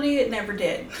reality, it never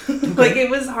did. Like, it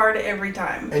was hard every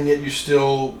time. And yet you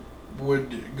still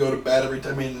would go to bed every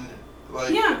time. I mean,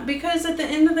 like... Yeah, because at the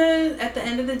end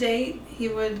of the date, he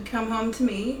would come home to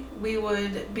me. We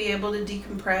would be able to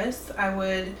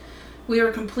decompress. We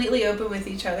were completely open with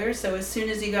each other. So as soon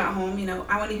as he got home,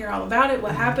 I want to hear all about it,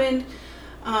 what happened.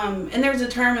 And there's a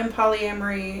term in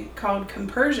polyamory called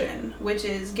compersion, which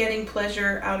is getting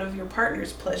pleasure out of your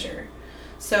partner's pleasure.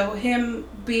 So him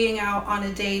being out on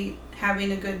a date,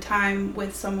 having a good time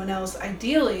with someone else,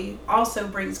 ideally, also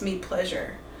brings me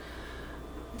pleasure.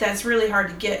 That's really hard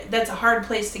to get. That's a hard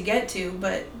place to get to,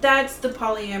 but that's the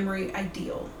polyamory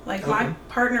ideal. Like, my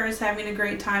partner is having a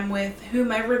great time with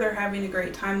whomever they're having a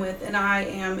great time with, and I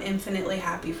am infinitely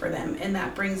happy for them, and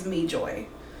that brings me joy.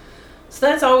 So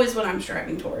that's always what I'm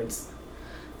striving towards.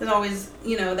 There's always,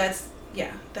 that's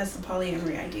the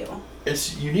polyamory ideal.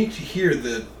 It's unique to hear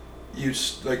that you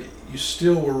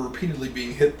still were repeatedly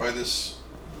being hit by this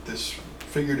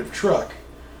figurative truck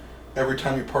every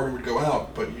time your partner would go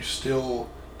out, but you still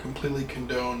completely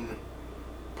condone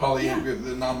polyamorous,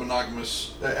 the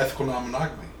non-monogamous, ethical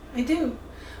non-monogamy. I do.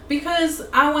 Because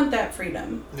I want that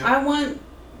freedom. Yep. I want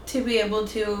to be able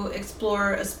to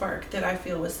explore a spark that I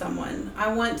feel with someone.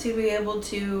 I want to be able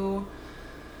to,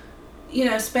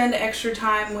 spend extra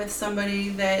time with somebody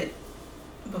that,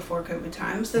 before COVID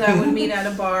times, that I would meet at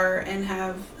a bar and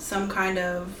have some kind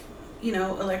of,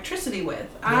 electricity with.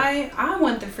 Yep. I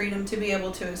want the freedom to be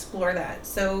able to explore that.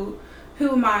 So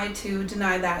who am I to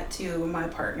deny that to my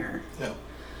partner? Yeah.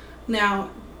 Now,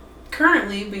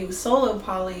 currently being solo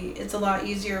poly, it's a lot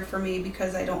easier for me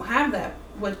because I don't have that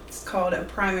what's called a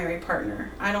primary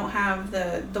partner. I don't have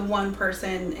the one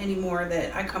person anymore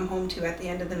that I come home to at the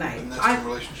end of the night. And that's the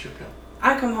relationship, yeah.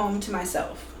 I come home to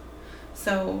myself.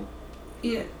 So,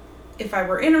 yeah, if I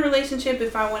were in a relationship,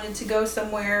 if I wanted to go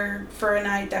somewhere for a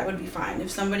night, that would be fine.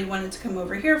 If somebody wanted to come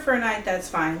over here for a night, that's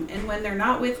fine. And when they're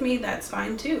not with me, that's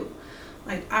fine too.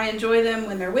 Like, I enjoy them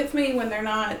when they're with me. When they're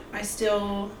not, I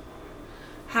still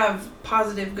have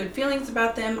positive, good feelings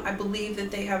about them. I believe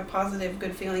that they have positive,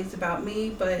 good feelings about me,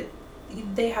 but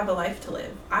they have a life to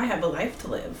live. I have a life to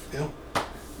live. Yeah.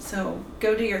 So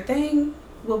go do your thing.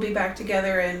 We'll be back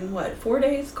together in, 4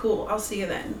 days? Cool. I'll see you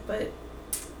then. But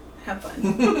have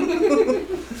fun.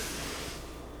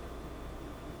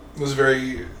 It was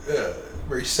very,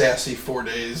 very sassy 4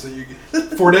 days.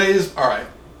 4 days? All right.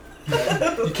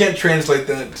 You can't translate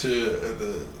that to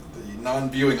the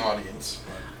non-viewing audience.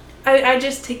 I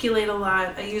gesticulate a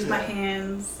lot. I use my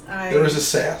hands. There was a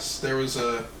sass. There was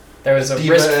a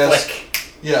wrist flick.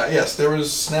 Yeah, yes. There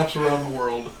was snaps around the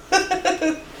world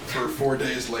for 4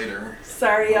 days later.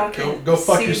 Sorry, y'all can't Go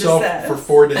fuck see yourself the sass. for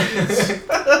 4 days.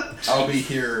 I'll be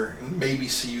here and maybe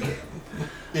see you then.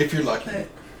 If you're lucky. But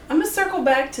I'm going to circle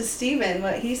back to Steven,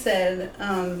 what he said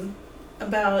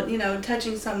about,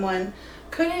 touching someone.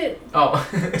 Could it... Oh.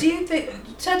 Do you think...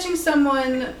 Touching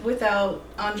someone without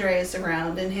Andreas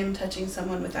around and him touching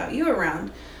someone without you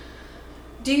around,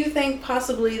 do you think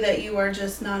possibly that you are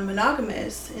just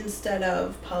non-monogamous instead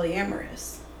of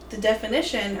polyamorous? The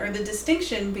definition or the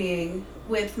distinction being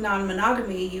with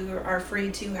non-monogamy, you are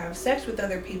free to have sex with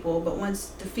other people, but once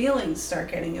the feelings start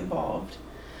getting involved,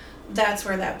 that's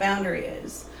where that boundary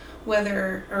is.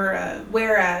 Whereas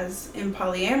in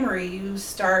polyamory, you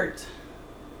start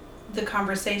the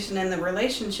conversation and the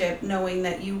relationship knowing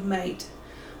that you might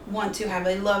want to have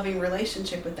a loving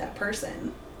relationship with that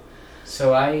person.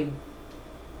 So I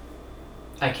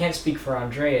can't speak for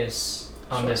Andreas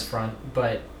on this front,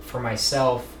 but for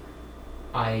myself,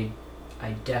 I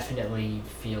definitely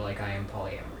feel like I am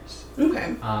polyamorous.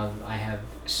 Okay. I have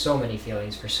so many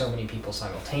feelings for so many people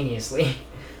simultaneously.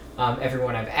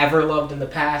 Everyone I've ever loved in the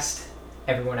past,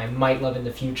 everyone I might love in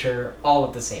the future, all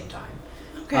at the same time.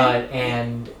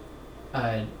 Okay.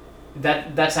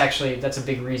 That's a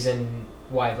big reason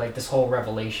why, like, this whole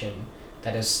revelation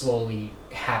that has slowly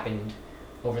happened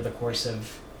over the course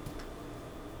of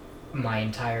my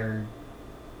entire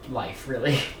life,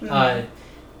 really. Mm-hmm.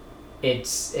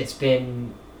 It's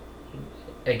been,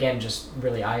 again, just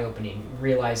really eye-opening,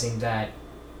 realizing that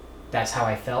that's how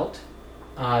I felt.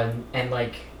 And,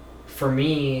 like, for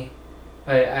me,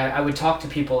 I would talk to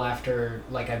people after,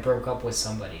 like, I broke up with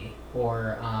somebody,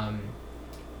 or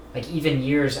like even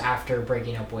years after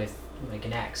breaking up with, like,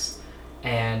 an ex,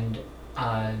 and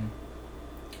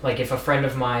like if a friend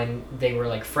of mine, they were,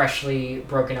 like, freshly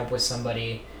broken up with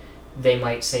somebody, they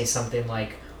might say something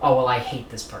like, oh, well, I hate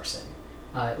this person,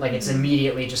 like, it's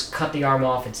immediately just cut the arm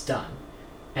off, it's done.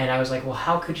 And I was like, well,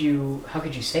 how could you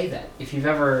say that? If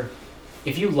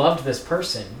you loved this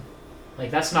person, like,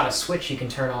 that's not a switch you can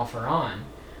turn off or on.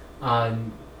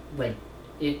 Like,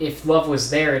 if love was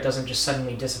there, it doesn't just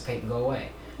suddenly dissipate and go away.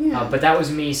 Yeah. But that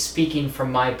was me speaking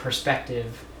from my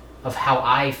perspective of how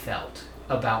I felt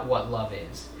about what love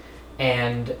is.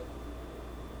 And,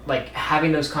 like,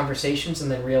 having those conversations and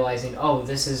then realizing, oh,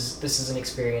 this is an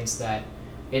experience that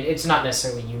it's not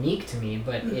necessarily unique to me,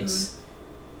 but it's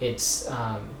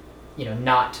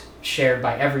not shared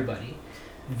by everybody.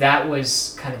 That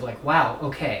was kind of like, wow,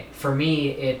 okay. For me,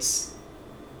 it's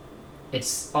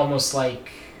almost like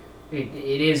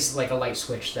it is like a light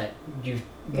switch that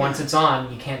once it's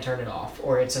on, you can't turn it off,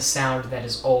 or it's a sound that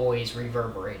is always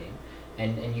reverberating,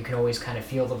 and you can always kind of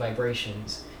feel the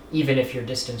vibrations, even if you're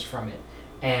distanced from it.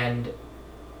 And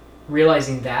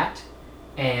realizing that,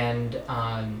 and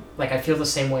like, I feel the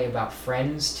same way about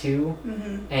friends too.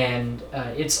 And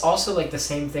it's also, like, the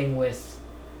same thing with,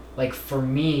 like, for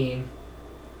me,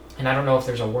 and I don't know if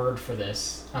there's a word for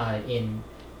this in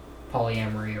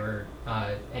polyamory or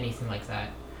anything like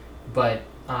that, but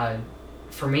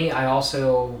for me, I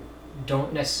also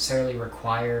don't necessarily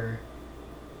require,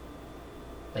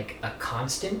 like, a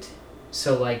constant.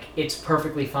 So, like, it's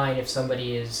perfectly fine if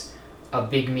somebody is a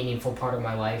big, meaningful part of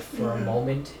my life for a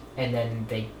moment, and then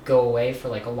they go away for,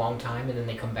 like, a long time, and then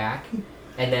they come back,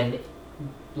 and then,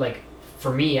 like,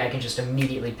 for me, I can just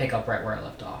immediately pick up right where I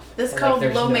left off. This is Like, called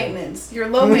low maintenance. You're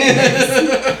low maintenance.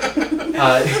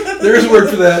 There is a word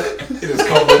for that. It is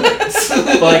called low maintenance.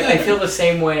 But, like, I feel the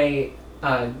same way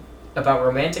about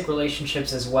romantic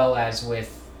relationships as well as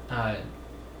with,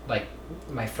 like,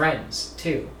 my friends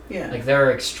too. Yeah. Like, there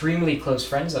are extremely close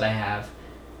friends that I have,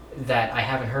 that I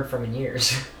haven't heard from in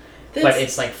years. That's, But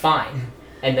it's like fine.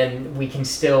 And then we can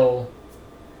still,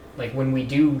 like when we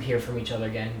do hear from each other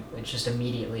again, it's just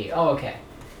immediately, oh, okay.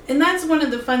 And that's one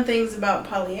of the fun things about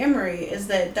polyamory is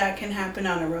that can happen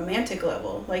on a romantic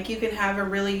level. Like you can have a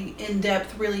really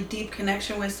in-depth, really deep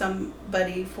connection with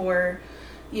somebody for,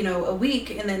 a week,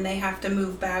 and then they have to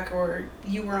move back, or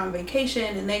you were on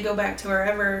vacation and they go back to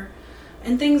wherever,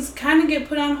 and things kind of get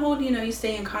put on hold. You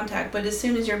stay in contact, but as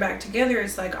soon as you're back together,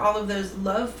 it's like all of those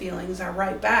love feelings are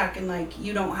right back, and like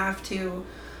you don't have to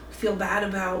feel bad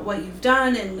about what you've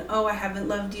done and, oh, I haven't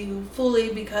loved you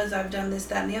fully because I've done this,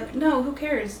 that, and the other. No, who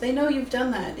cares? They know you've done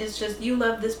that. It's just you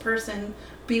love this person,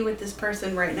 be with this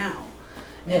person right now.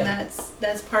 Yeah. And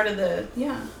that's part of the,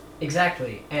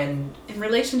 Exactly. And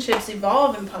relationships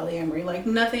evolve in polyamory. Like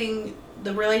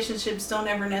the relationships don't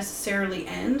ever necessarily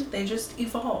end. They just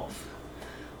evolve.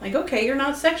 Like, okay, you're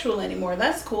not sexual anymore.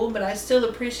 That's cool, but I still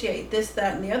appreciate this,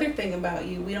 that, and the other thing about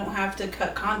you. We don't have to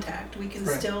cut contact. We can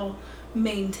still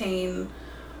maintain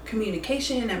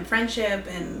communication and friendship,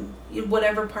 and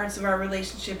whatever parts of our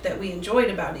relationship that we enjoyed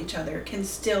about each other can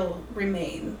still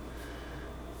remain.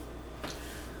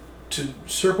 To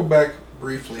circle back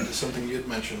briefly to something you had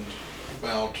mentioned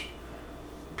about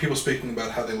people speaking about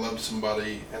how they loved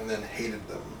somebody and then hated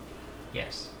them.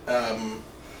 yes.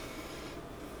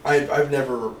 I've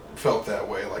never felt that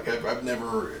way. Like I've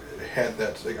never had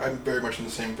that. Like, I'm very much in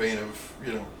the same vein of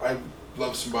I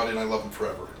love somebody and I love them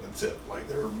forever. That's it. Like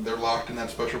they're locked in that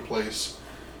special place.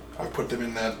 I put them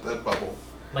in that bubble.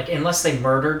 Like unless they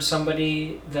murdered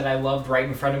somebody that I loved right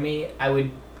in front of me, I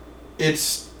would.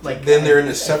 It's like then they're in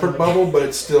a separate bubble, but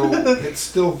it's still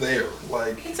there.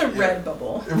 Like It's a red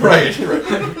bubble. Right.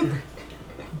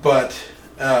 But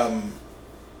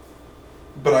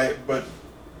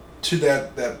to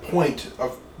that point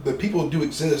of the people do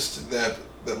exist that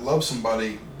love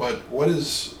somebody, but what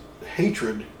is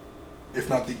hatred if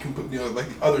not the like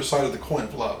the other side of the coin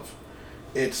of love?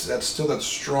 That's still that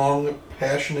strong,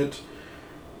 passionate,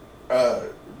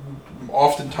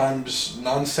 oftentimes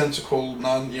nonsensical,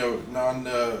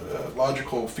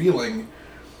 logical feeling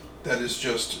that is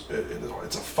just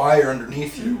it's a fire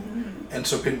underneath you, and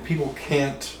so people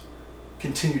can't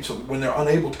continue to, when they're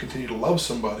unable to continue to love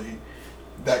somebody,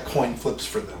 that coin flips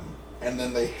for them, and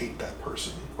then they hate that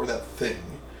person or that thing,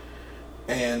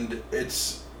 and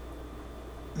it's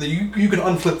you can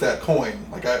unflip that coin.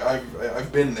 Like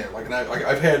I've been there. Like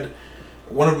I've had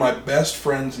one of my best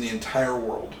friends in the entire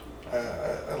world.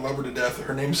 I love her to death.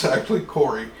 Her name's actually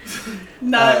Cori.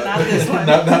 Not this one.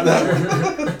 Not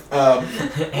that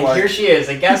one. And here she is,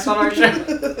 a guest on our show.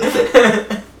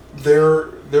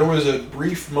 There was a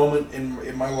brief moment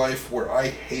in my life where I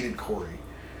hated Cori.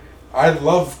 I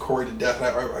love Cori to death.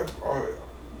 I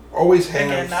always have.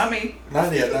 Again, not me.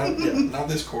 Not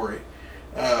this Cori.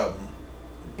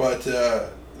 But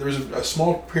there was a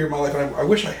small period of my life, and I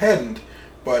wish I hadn't,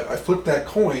 but I flipped that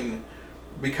coin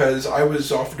because I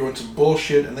was off doing some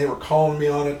bullshit, and they were calling me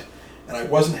on it, and I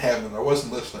wasn't having it. I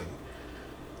wasn't listening.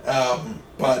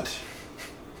 But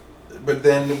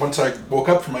then once I woke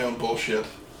up from my own bullshit,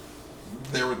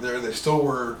 they were there. They still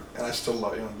were, and I still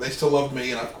love. They still loved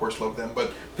me, and I of course loved them.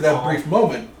 But for that brief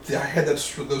moment, I had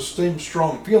those same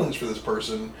strong feelings for this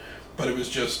person, but it was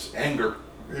just anger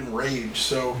and rage.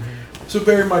 So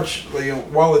very much,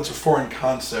 while it's a foreign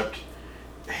concept,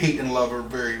 hate and love are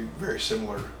very, very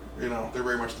similar. They're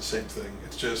very much the same thing.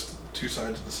 It's just two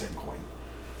sides of the same coin.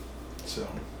 So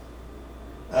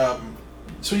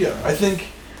yeah, I think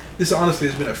this honestly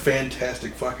has been a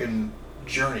fantastic fucking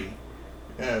journey.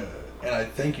 And I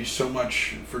thank you so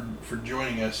much for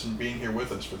joining us and being here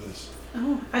with us for this.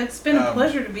 Oh, it's been a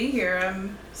pleasure to be here.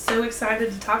 I'm so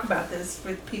excited to talk about this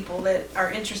with people that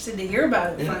are interested to hear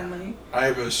about it finally. I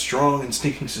have a strong and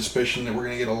sneaking suspicion that we're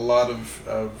going to get a lot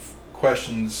of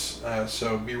questions,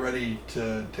 so be ready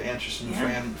to answer some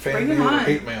fan mail or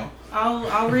hate mail.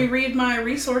 I'll reread my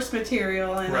resource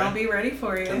material and right. I'll be ready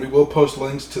for you. And we will post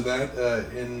links to that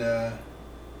in the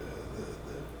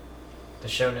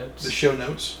show notes. The show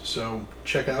notes, so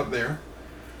check out there.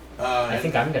 I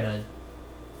think I'm gonna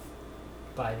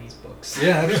buy these books.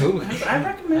 Yeah, absolutely. I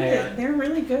recommend it. They're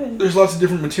really good. There's lots of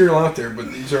different material out there, but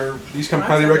these come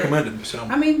highly recommended. So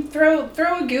I mean, throw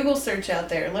a Google search out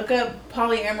there. Look up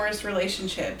polyamorous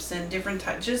relationships and different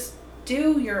types. Just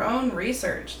do your own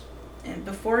research, and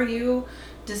before you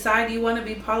decide you want to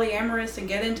be polyamorous and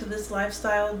get into this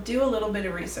lifestyle, do a little bit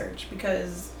of research,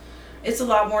 because it's a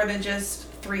lot more than just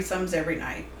threesomes every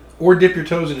night. Or dip your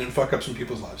toes in and fuck up some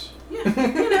people's lives. Yeah,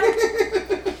 you know.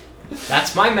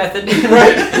 That's my method.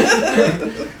 Right.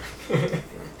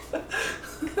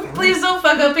 Please don't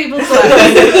fuck up people's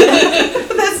lives.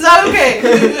 That's not okay.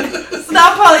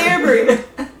 Stop polyamory.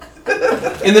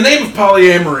 In the name of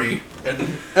polyamory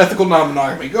and ethical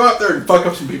non-monogamy, go out there and fuck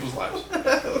up some people's lives.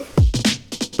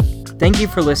 Thank you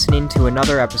for listening to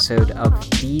another episode of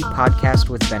The Podcast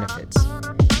with Benefits.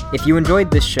 If you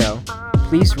enjoyed this show,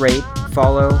 please rate,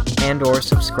 follow, and or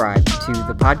subscribe to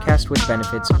The Podcast with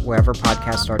Benefits wherever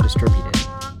podcasts are distributed.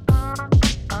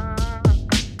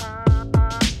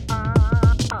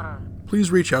 Please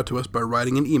reach out to us by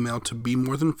writing an email to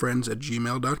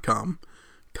bemorethanfriends@gmail.com,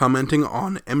 commenting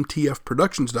on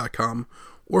mtfproductions.com,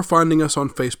 or finding us on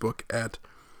Facebook at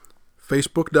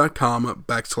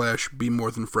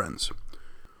facebook.com/bemorethanfriends.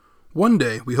 One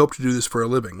day, we hope to do this for a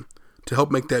living. To help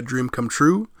make that dream come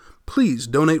true, please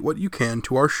donate what you can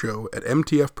to our show at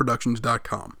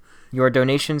mtfproductions.com. Your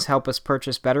donations help us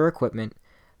purchase better equipment,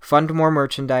 fund more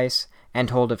merchandise, and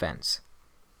hold events.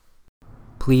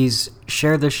 Please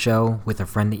share this show with a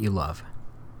friend that you love.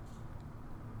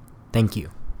 Thank you.